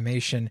Japanese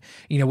animation,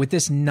 with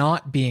this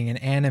not being an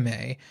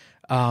anime,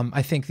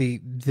 I think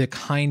the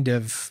kind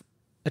of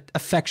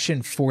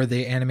affection for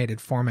the animated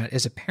format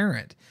is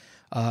apparent.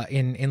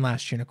 In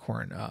Last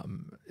Unicorn.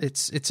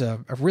 It's a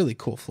really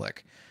cool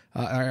flick.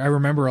 I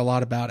remember a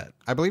lot about it.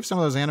 I believe some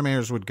of those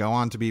animators would go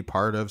on to be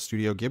part of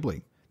Studio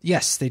Ghibli.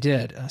 Yes, they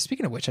did.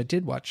 Speaking of which, I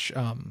did watch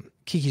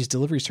Kiki's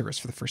Delivery Service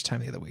for the first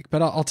time the other week,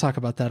 but I'll talk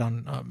about that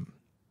on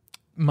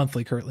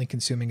Monthly Currently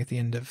Consuming at the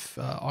end of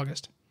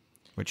August.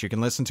 Which you can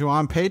listen to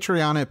on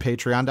Patreon at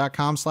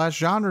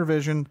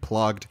patreon.com/genrevision,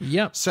 plugged.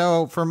 Yep.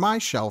 So for my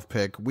shelf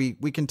pick, we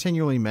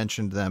continually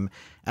mentioned them,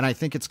 and I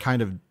think it's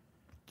kind of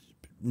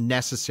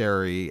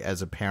necessary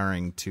as a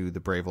pairing to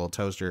The Brave Little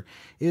Toaster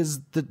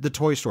is the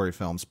Toy Story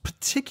films,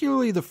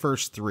 particularly the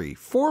first 3.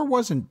 4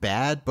 wasn't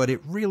bad, but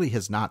it really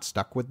has not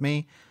stuck with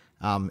me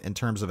in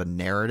terms of a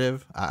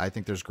narrative. I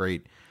think there's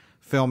great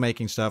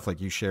filmmaking stuff,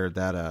 like you shared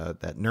that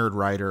Nerd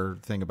Writer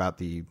thing about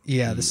the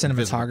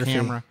cinematography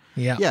camera.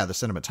 The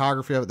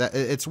cinematography of that,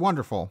 it's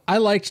wonderful. I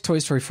liked Toy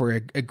Story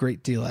 4 a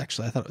great deal,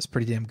 actually. I thought it was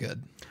pretty damn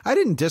good. I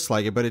didn't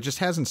dislike it, but it just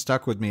hasn't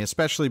stuck with me,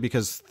 especially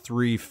because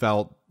 3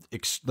 felt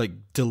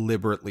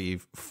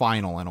deliberately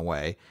final in a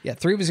way. Yeah,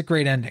 3 was a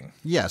great ending.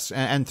 Yes,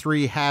 and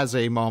 3 has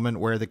a moment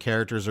where the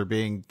characters are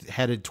being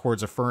headed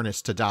towards a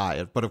furnace to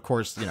die. But of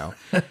course, and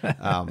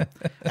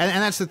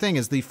that's the thing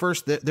is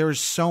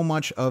there's so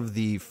much of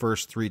the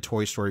first 3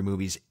 Toy Story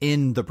movies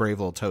in The Brave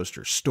Little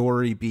Toaster.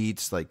 Story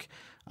beats,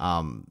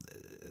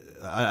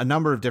 a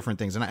number of different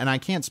things. And I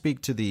can't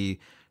speak to the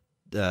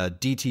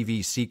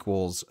DTV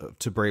sequels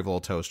to Brave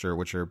Little Toaster,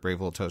 which are Brave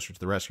Little Toaster to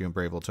the Rescue and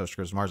Brave Little Toaster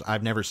Goes to Mars.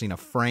 I've never seen a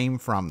frame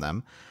from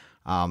them.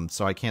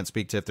 So I can't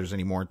speak to if there's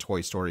any more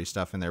Toy Story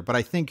stuff in there. But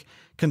I think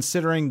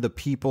considering the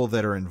people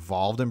that are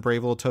involved in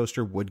Brave Little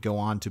Toaster would go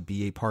on to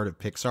be a part of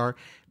Pixar,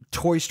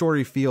 Toy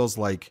Story feels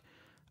like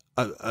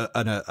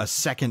a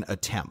second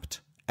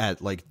attempt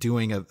at like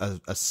doing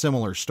a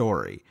similar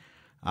story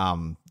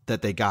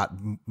that they got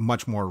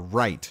much more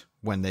right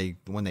when they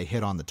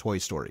hit on the Toy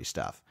Story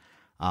stuff.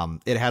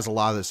 It has a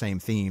lot of the same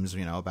themes,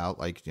 about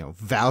like,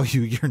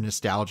 value your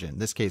nostalgia. In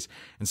this case,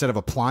 instead of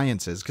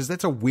appliances, because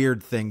that's a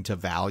weird thing to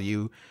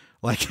value,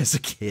 like as a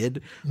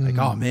kid, like,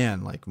 oh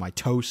man, like my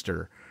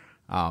toaster.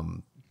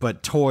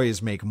 But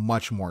toys make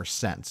much more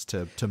sense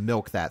to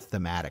milk that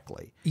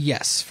thematically.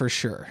 Yes, for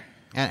sure.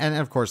 And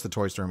of course, the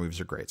Toy Story movies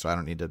are great, so I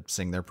don't need to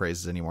sing their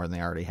praises any more than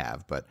they already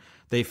have. But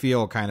they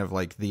feel kind of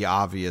like the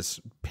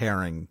obvious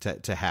pairing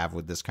to have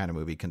with this kind of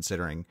movie,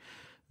 considering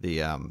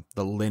the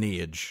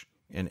lineage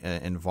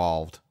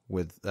involved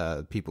with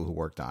people who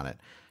worked on it.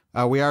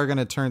 We are going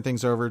to turn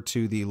things over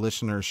to the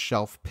listeners'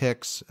 shelf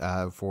picks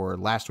for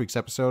last week's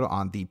episode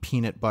on the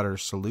Peanut Butter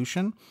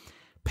Solution.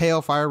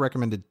 Pale Fire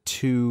recommended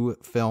 2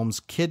 films,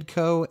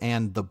 Kidco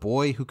and The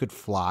Boy Who Could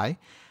Fly.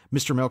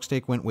 Mr.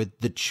 Milksteak went with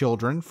The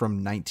Children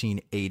from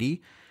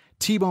 1980.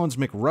 T-Bones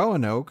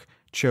McRoanoke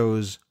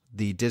chose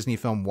the Disney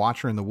film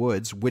Watcher in the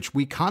Woods, which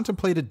we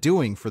contemplated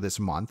doing for this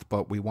month,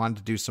 but we wanted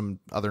to do some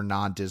other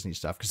non-Disney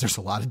stuff because there's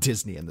a lot of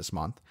Disney in this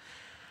month.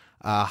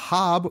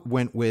 Hobb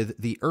went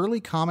with the early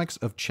comics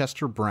of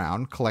Chester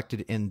Brown,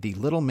 collected in The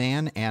Little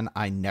Man and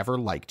I Never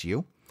Liked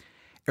You.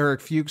 Eric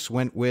Fuchs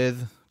went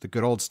with the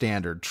good old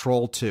standard,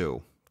 Troll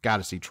 2.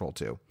 Gotta see Troll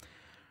 2.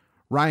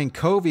 Ryan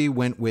Covey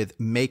went with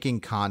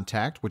Making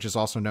Contact, which is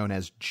also known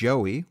as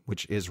Joey,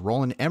 which is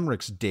Roland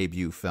Emmerich's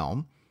debut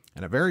film,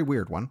 and a very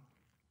weird one.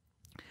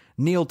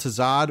 Neil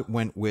Tazad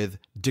went with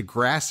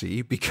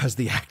Degrassi because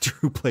the actor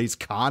who plays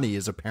Connie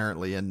is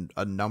apparently in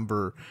a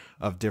number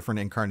of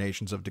different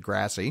incarnations of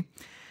Degrassi.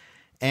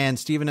 And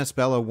Steven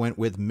Esbella went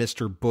with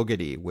Mr.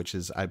 Boogedy, which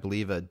is, I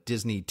believe, a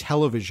Disney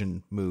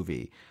television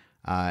movie.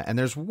 And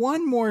there's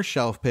one more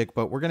shelf pick,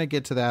 but we're going to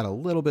get to that a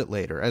little bit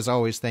later. As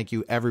always, thank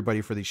you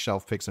everybody for these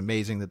shelf picks.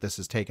 Amazing that this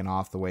has taken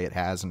off the way it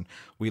has, and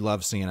we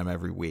love seeing them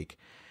every week.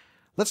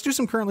 Let's do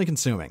some currently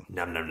consuming.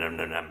 Nom, nom, nom,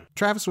 nom, nom.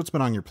 Travis, what's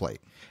been on your plate?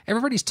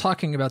 Everybody's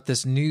talking about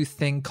this new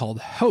thing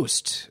called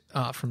Host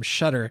from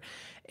Shudder.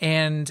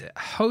 And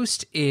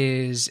Host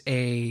is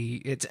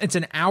it's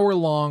an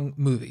hour-long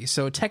movie.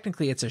 So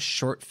technically it's a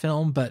short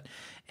film, but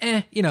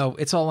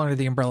it's all under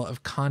the umbrella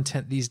of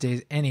content these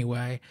days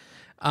anyway.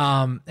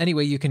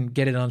 Anyway, you can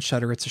get it on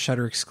Shudder. It's a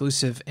Shudder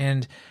exclusive.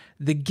 And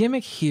the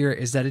gimmick here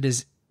is that it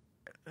is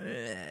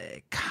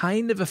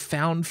kind of a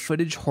found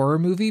footage horror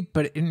movie,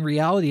 but in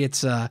reality,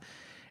 it's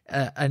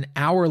an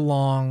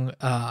hour-long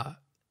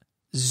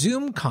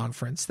Zoom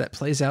conference that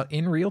plays out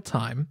in real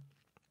time,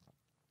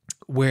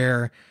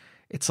 where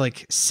it's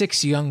like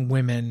 6 young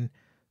women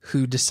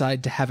who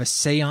decide to have a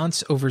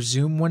seance over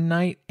Zoom one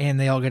night, and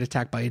they all get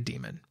attacked by a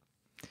demon.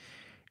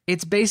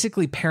 It's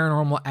basically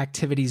Paranormal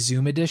Activity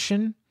Zoom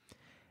edition,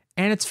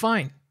 and it's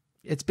fine.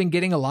 It's been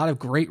getting a lot of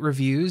great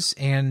reviews,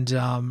 and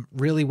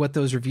really what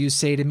those reviews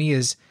say to me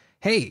is,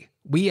 hey,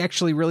 we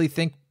actually really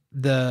think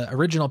the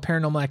original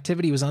Paranormal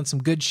Activity was on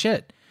some good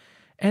shit.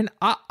 And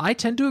I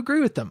tend to agree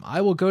with them.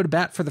 I will go to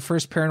bat for the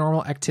first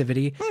Paranormal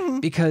Activity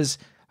because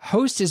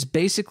Host is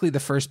basically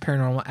the first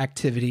Paranormal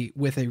Activity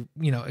with a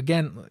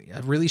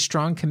really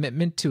strong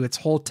commitment to its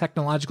whole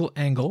technological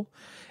angle.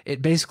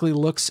 It basically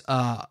looks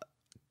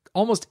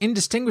almost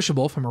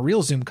indistinguishable from a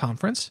real Zoom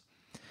conference.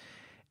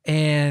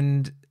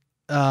 And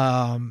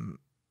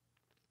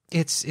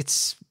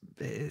it's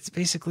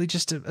basically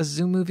just a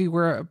Zoom movie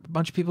where a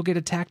bunch of people get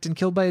attacked and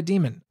killed by a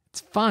demon.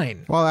 It's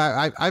fine. Well,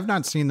 I've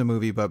not seen the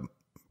movie, but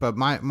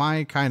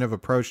my kind of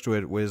approach to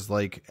it was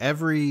like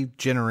every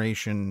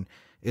generation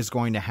is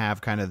going to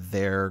have kind of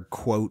their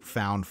quote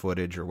found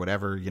footage or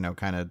whatever,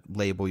 kind of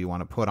label you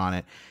want to put on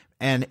it.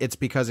 And it's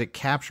because it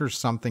captures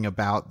something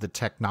about the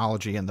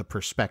technology and the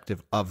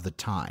perspective of the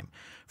time.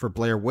 For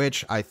Blair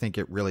Witch, I think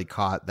it really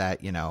caught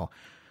that,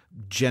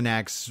 Gen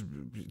X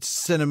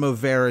cinema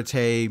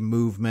verite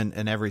movement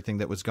and everything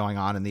that was going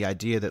on, and the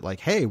idea that like,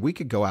 hey, we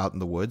could go out in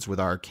the woods with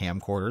our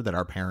camcorder that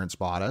our parents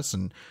bought us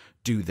and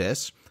do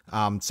this.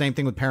 Same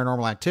thing with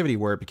Paranormal Activity,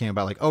 where it became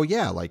about like, oh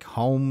yeah, like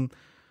home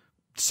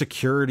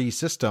security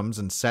systems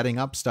and setting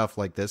up stuff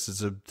like this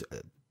is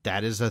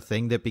a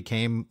thing that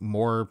became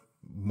more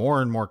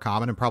and more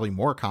common, and probably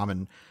more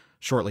common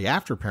shortly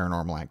after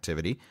Paranormal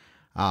Activity.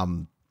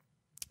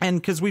 And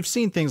because we've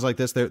seen things like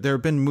this, there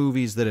have been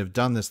movies that have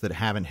done this that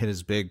haven't hit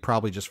as big,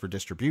 probably just for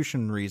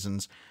distribution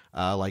reasons,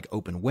 like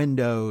Open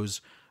Windows.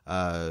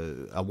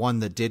 A one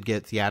that did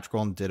get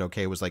theatrical and did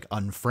okay was like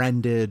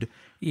Unfriended.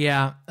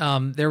 Yeah,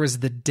 there was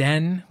The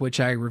Den,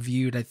 which I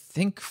reviewed, I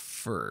think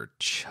for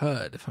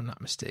Chud, if I'm not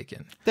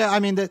mistaken. Yeah,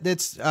 I mean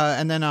that's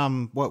and then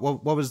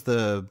what was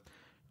the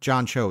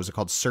John Cho. Was it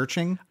called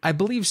Searching? I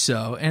believe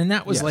so. And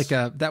that was Yes.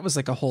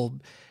 like a whole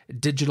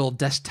digital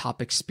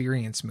desktop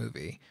experience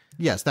movie.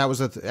 Yes, that was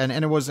and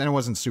it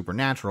wasn't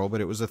supernatural, but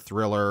it was a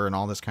thriller and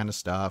all this kind of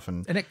stuff.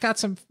 And And it got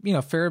some,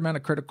 fair amount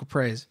of critical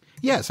praise.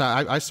 yes,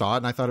 I saw it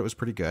and I thought it was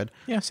pretty good.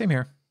 Yeah, same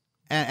here.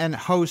 And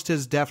Host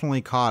has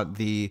definitely caught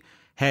the,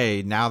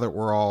 hey, now that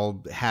we're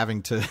all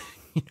having to,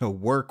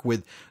 work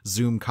with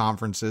Zoom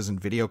conferences and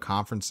video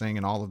conferencing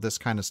and all of this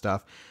kind of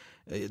stuff,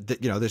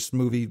 this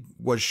movie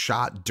was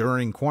shot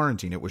during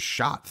quarantine. It was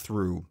shot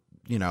through,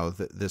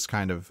 this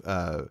kind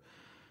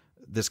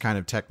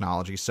of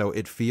technology. So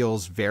it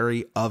feels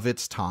very of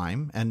its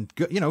time and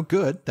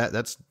good.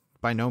 That's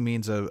by no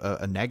means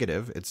a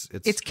negative.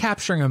 It's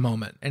capturing a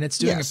moment, and it's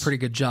doing Yes. a pretty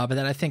good job of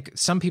that. I think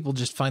some people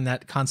just find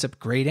that concept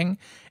grating,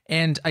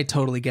 and I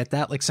totally get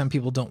that. Like, some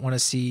people don't want to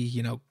see,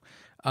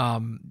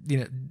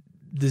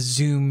 the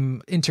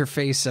Zoom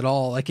interface at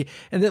all. Like,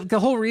 and the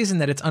whole reason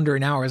that it's under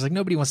an hour is like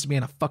nobody wants to be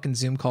on a fucking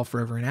Zoom call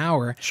for over an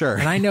hour. Sure.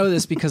 And I know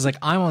this because like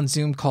I'm on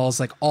Zoom calls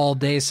like all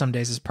day some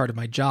days as part of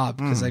my job,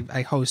 because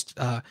I host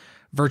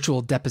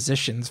virtual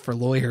depositions for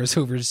lawyers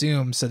over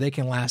Zoom, so they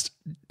can last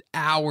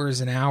hours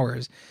and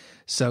hours.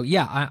 So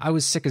yeah, I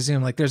was sick of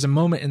Zoom. Like, there's a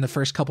moment in the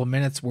first couple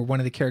minutes where one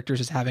of the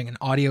characters is having an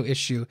audio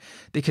issue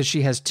because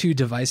she has two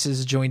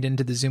devices joined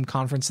into the Zoom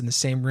conference in the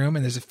same room,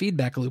 and there's a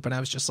feedback loop. And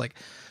I was just like,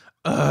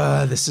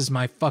 this is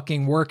my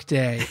fucking work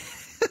day.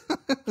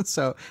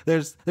 So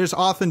there's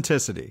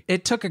authenticity.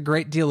 It took a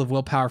great deal of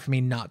willpower for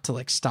me not to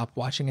like stop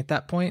watching at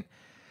that point,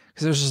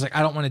 because it was just like, I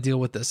don't want to deal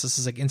with this. This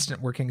is like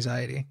instant work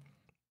anxiety.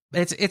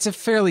 It's a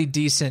fairly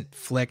decent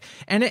flick,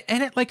 and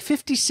at like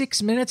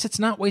 56 minutes, it's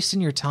not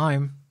wasting your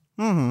time.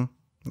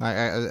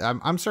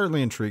 I'm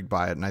certainly intrigued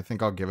by it, and I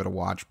think I'll give it a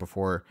watch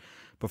before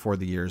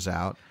the year's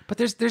out. But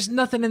there's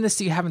nothing in this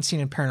that you haven't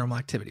seen in Paranormal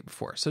Activity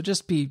before. So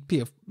just be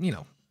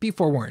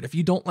forewarned. If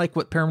you don't like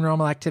what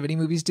Paranormal Activity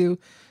movies do,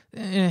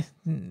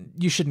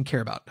 you shouldn't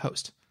care about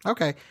Host.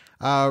 Okay.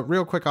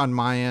 Real quick on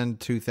my end,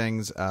 two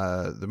things.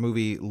 The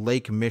movie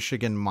Lake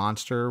Michigan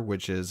Monster,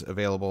 which is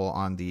available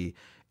on the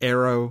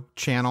Arrow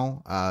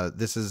channel.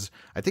 This is,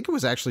 I think it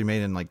was actually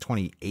made in like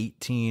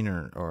 2018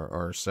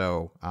 or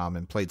so,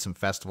 and played some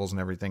festivals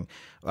and everything.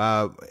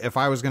 If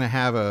I was going to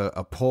have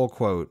a pull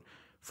quote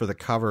for the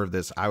cover of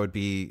this,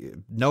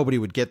 nobody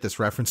would get this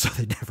reference, so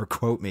they'd never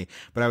quote me,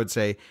 but I would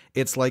say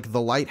it's like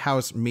The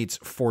Lighthouse meets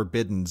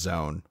Forbidden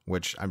Zone,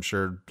 which I'm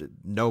sure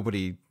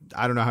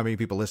I don't know how many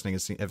people listening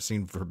have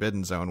seen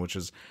Forbidden Zone, which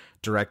is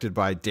directed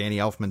by Danny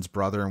Elfman's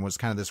brother and was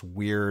kind of this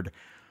weird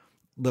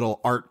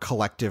little art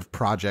collective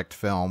project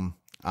film.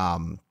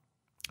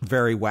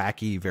 Very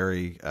wacky,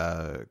 very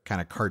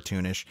kind of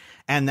cartoonish.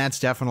 And that's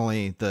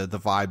definitely the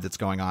vibe that's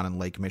going on in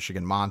Lake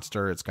Michigan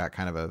Monster. It's got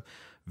kind of a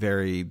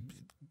very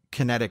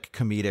kinetic,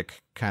 comedic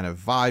kind of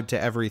vibe to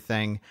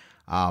everything.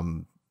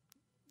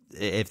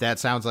 If that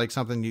sounds like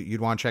something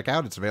you'd want to check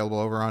out, it's available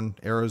over on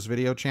Arrow's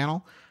video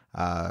channel.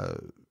 I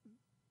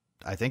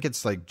think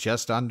it's like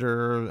just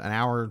under an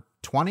hour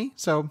 20,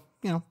 so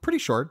pretty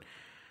short.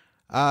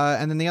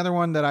 And then the other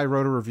one that I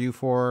wrote a review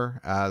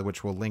for,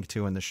 which we'll link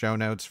to in the show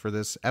notes for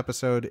this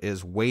episode,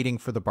 is Waiting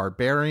for the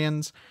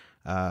Barbarians.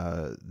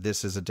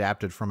 This is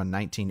adapted from a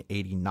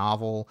 1980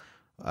 novel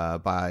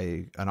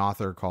by an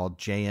author called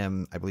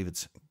J.M. I believe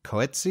it's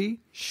Coetzee.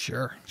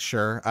 Sure.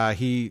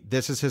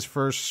 This is his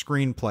first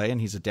screenplay,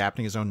 and he's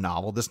adapting his own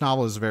novel. This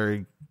novel is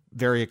very,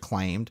 very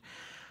acclaimed.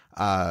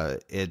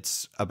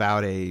 It's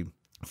about a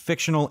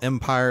fictional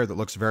empire that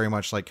looks very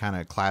much like kind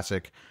of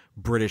classic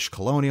British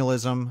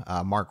colonialism.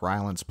 Mark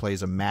Rylance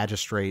plays a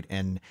magistrate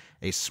in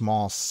a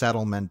small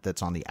settlement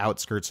that's on the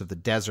outskirts of the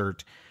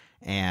desert,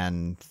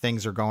 and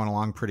things are going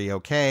along pretty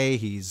okay.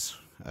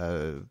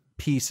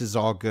 Peace is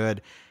all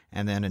good.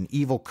 And then an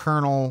evil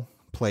colonel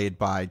played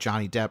by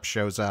Johnny Depp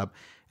shows up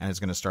and is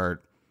going to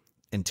start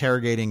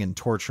interrogating and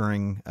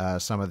torturing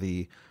some of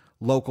the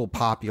local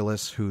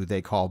populace, who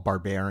they call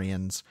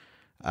barbarians,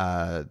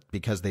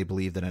 because they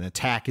believe that an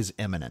attack is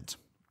imminent.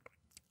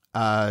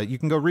 You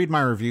can go read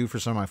my review for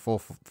some of my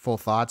full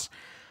thoughts.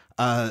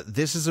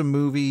 This is a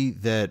movie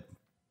that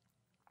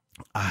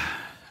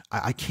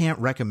I can't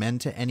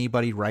recommend to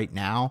anybody right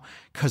now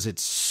because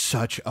it's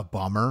such a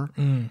bummer.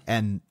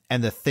 And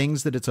the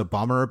things that it's a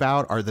bummer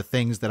about are the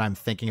things that I'm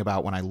thinking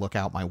about when I look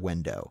out my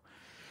window.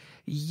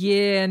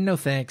 Yeah, no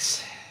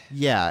thanks.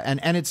 Yeah,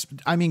 and it's,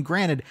 I mean,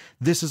 granted,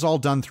 this is all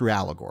done through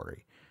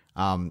allegory.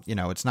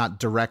 It's not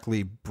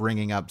directly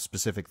bringing up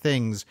specific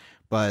things,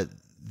 but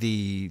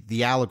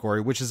the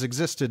allegory, which has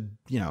existed,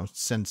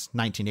 since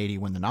 1980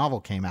 when the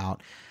novel came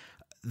out,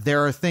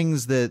 there are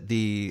things that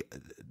the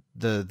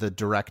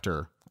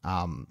director,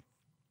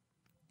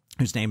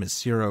 whose name is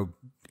Ciro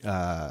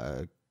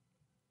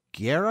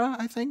Guerra,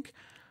 I think.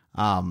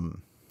 I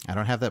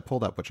don't have that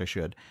pulled up, which I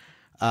should.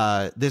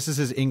 This is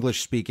his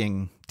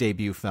English-speaking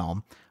debut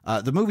film.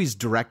 The movie's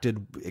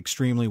directed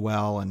extremely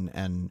well,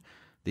 and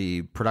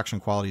the production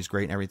quality is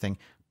great and everything,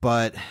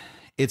 but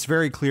it's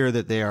very clear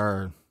that they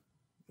are,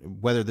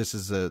 whether this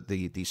is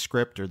the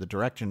script or the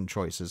direction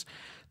choices,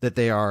 that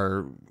they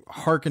are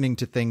hearkening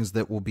to things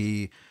that will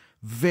be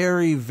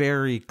very,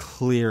 very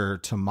clear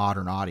to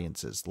modern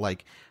audiences.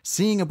 Like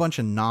seeing a bunch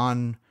of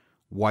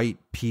non-white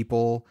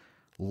people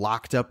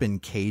locked up in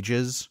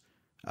cages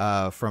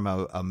from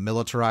a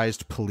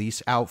militarized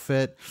police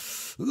outfit.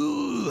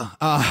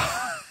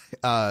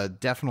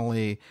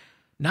 Definitely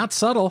not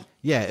subtle.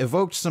 Yeah,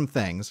 evoked some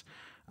things.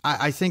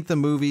 I think the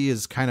movie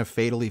is kind of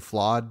fatally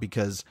flawed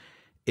because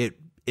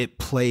it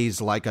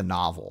plays like a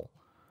novel,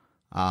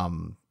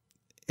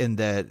 in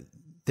that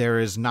there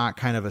is not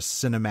kind of a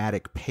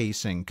cinematic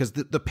pacing, because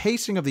the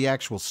pacing of the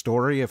actual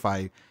story, if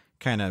I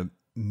kind of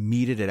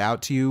meted it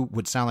out to you,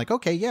 would sound like,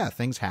 okay, yeah,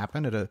 things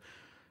happen at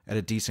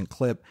a decent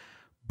clip,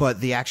 but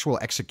the actual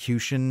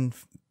execution,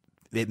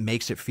 it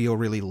makes it feel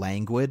really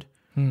languid,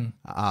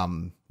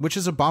 which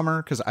is a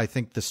bummer because I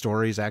think the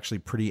story is actually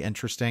pretty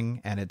interesting,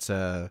 and it's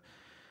the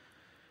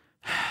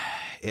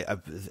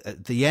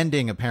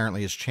ending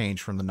apparently has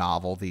changed from the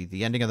novel.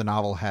 The ending of the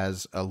novel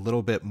has a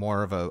little bit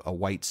more of a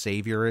white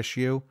savior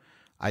issue,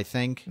 I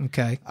think.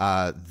 Okay.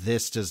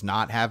 This does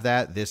not have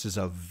that. This is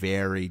a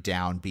very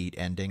downbeat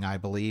ending, I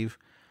believe.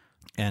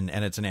 And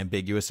it's an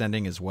ambiguous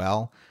ending as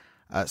well.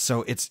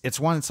 So it's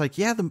one, it's like,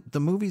 yeah, the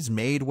movie's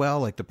made well.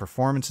 Like the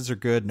performances are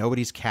good.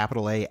 Nobody's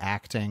capital A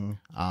acting.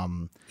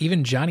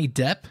 Even Johnny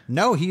Depp?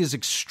 No, he is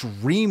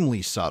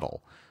extremely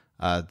subtle.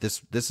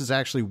 This is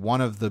actually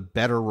one of the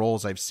better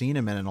roles I've seen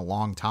him in a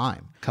long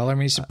time. Color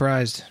me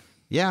surprised.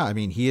 Yeah, I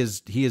mean, he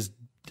is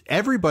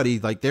everybody,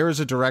 like there is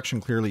a direction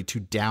clearly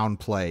to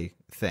downplay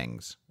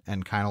things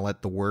and kind of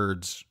let the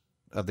words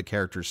of the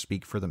characters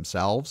speak for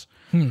themselves.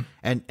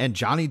 And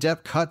Johnny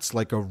Depp cuts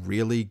like a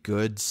really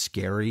good,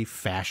 scary,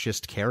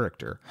 fascist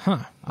character.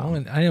 Huh. Well,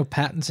 and I know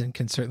Pattinson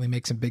can certainly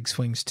make some big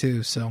swings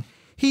too, so...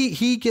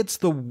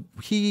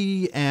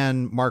 He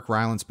and Mark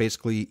Rylance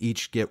basically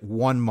each get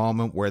one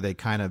moment where they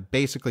kind of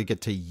basically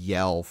get to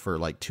yell for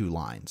like 2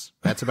 lines.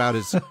 That's about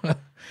as I've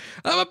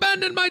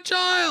abandoned my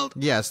child.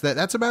 Yes,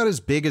 that's about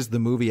as big as the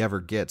movie ever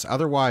gets.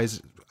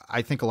 Otherwise,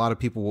 I think a lot of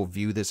people will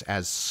view this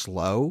as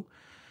slow,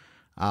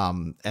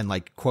 and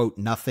like, quote,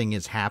 nothing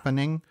is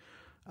happening,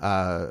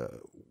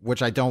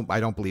 which I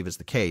don't believe is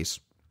the case.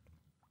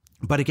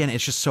 But again,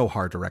 it's just so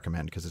hard to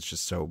recommend because it's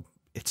so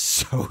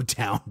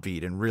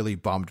downbeat and really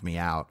bummed me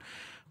out.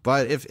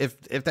 But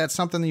if that's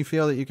something that you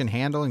feel that you can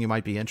handle and you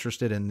might be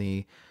interested in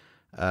in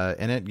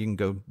it, you can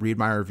go read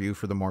my review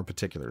for the more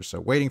particulars. So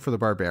Waiting for the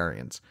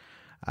Barbarians.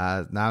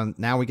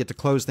 Now we get to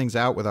close things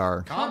out with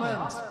our comment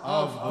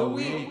of the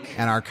week.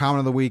 And our comment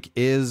of the week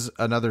is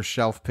another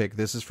shelf pick.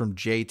 This is from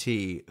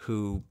JT,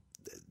 who,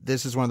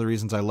 this is one of the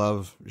reasons I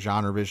love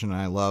Genre Vision and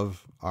I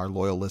love our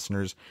loyal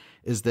listeners,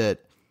 is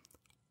that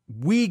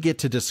we get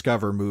to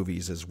discover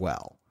movies as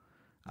well.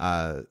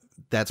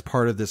 That's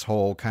part of this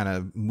whole kind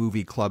of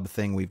movie club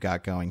thing we've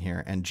got going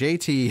here. And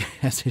JT,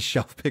 as his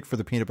shelf pick for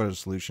the Peanut Butter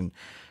Solution,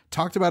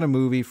 talked about a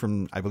movie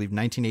from, I believe,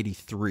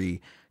 1983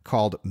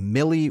 called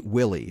Millie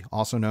Willie,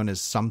 also known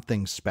as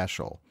Something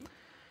Special,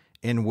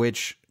 in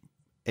which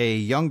a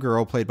young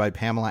girl played by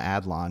Pamela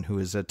Adlon, who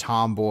is a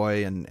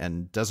tomboy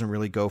and doesn't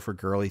really go for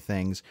girly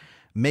things,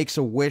 makes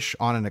a wish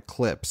on an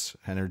eclipse,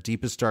 and her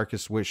deepest,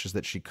 darkest wish is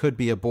that she could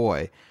be a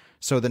boy.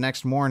 So the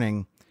next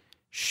morning,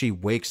 she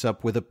wakes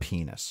up with a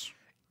penis.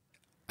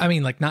 I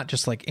mean, like, not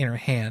just like in her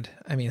hand.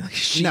 I mean, like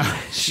she her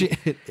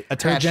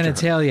attached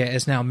genitalia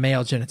is now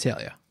male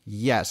genitalia.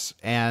 Yes,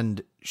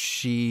 and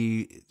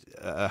she,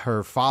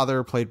 her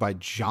father, played by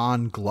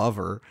John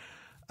Glover,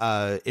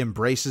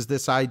 embraces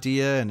this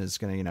idea and is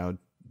going to,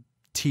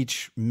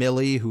 teach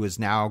Millie, who is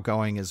now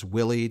going as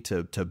Willie,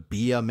 to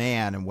be a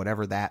man and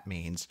whatever that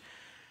means.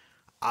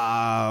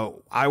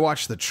 I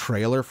watched the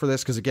trailer for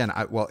this because, again,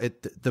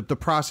 the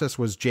process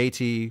was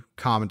JT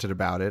commented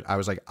about it. I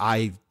was like,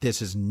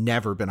 this has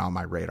never been on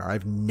my radar.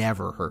 I've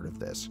never heard of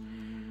this.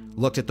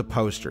 Looked at the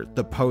poster.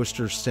 The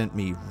poster sent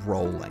me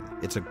rolling.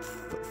 It's a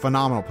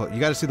phenomenal poster. You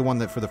got to see the one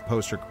that for the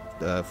poster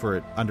for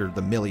it under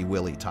the Millie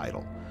Willie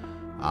title.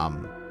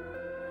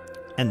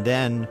 And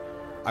then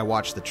I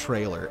watched the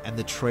trailer, and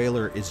the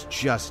trailer is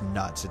just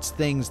nuts. It's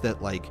things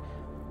that, like,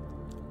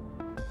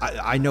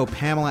 I know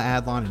Pamela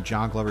Adlon and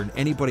John Glover and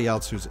anybody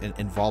else who's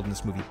involved in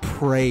this movie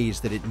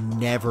praise that it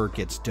never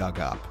gets dug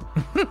up.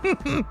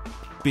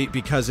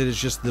 Because it is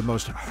just the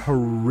most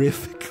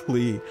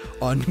horrifically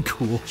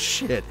uncool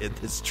shit in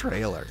this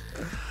trailer.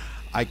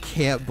 I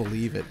can't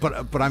believe it.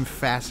 But I'm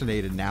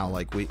fascinated now.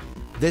 Like,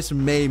 this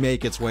may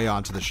make its way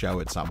onto the show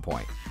at some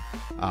point.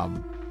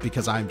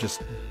 Because I'm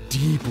just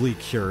deeply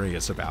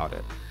curious about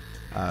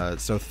it.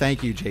 So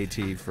thank you,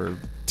 JT, for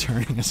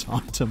turning us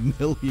on to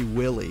Millie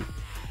Willie.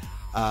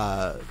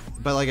 But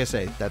like I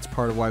say, that's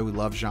part of why we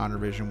love Genre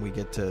Vision. We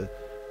get to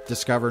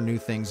discover new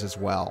things as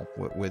well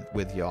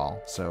with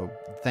y'all. So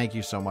thank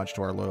you so much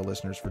to our loyal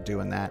listeners for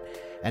doing that.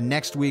 And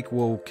next week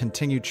we'll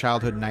continue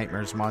Childhood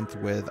Nightmares Month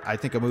with, I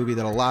think, a movie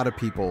that a lot of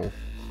people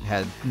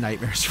had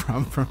nightmares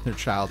from their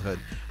childhood,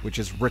 which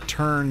is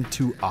Return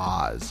to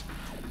Oz.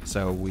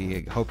 So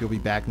we hope you'll be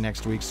back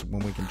next week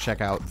when we can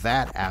check out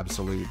that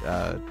absolute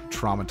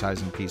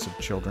traumatizing piece of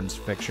children's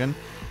fiction.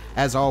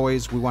 As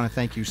always, we want to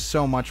thank you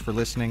so much for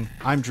listening.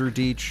 I'm Drew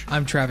Deach.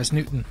 I'm Travis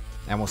Newton.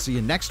 And we'll see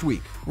you next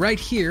week. Right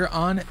here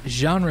on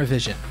Genre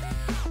Vision.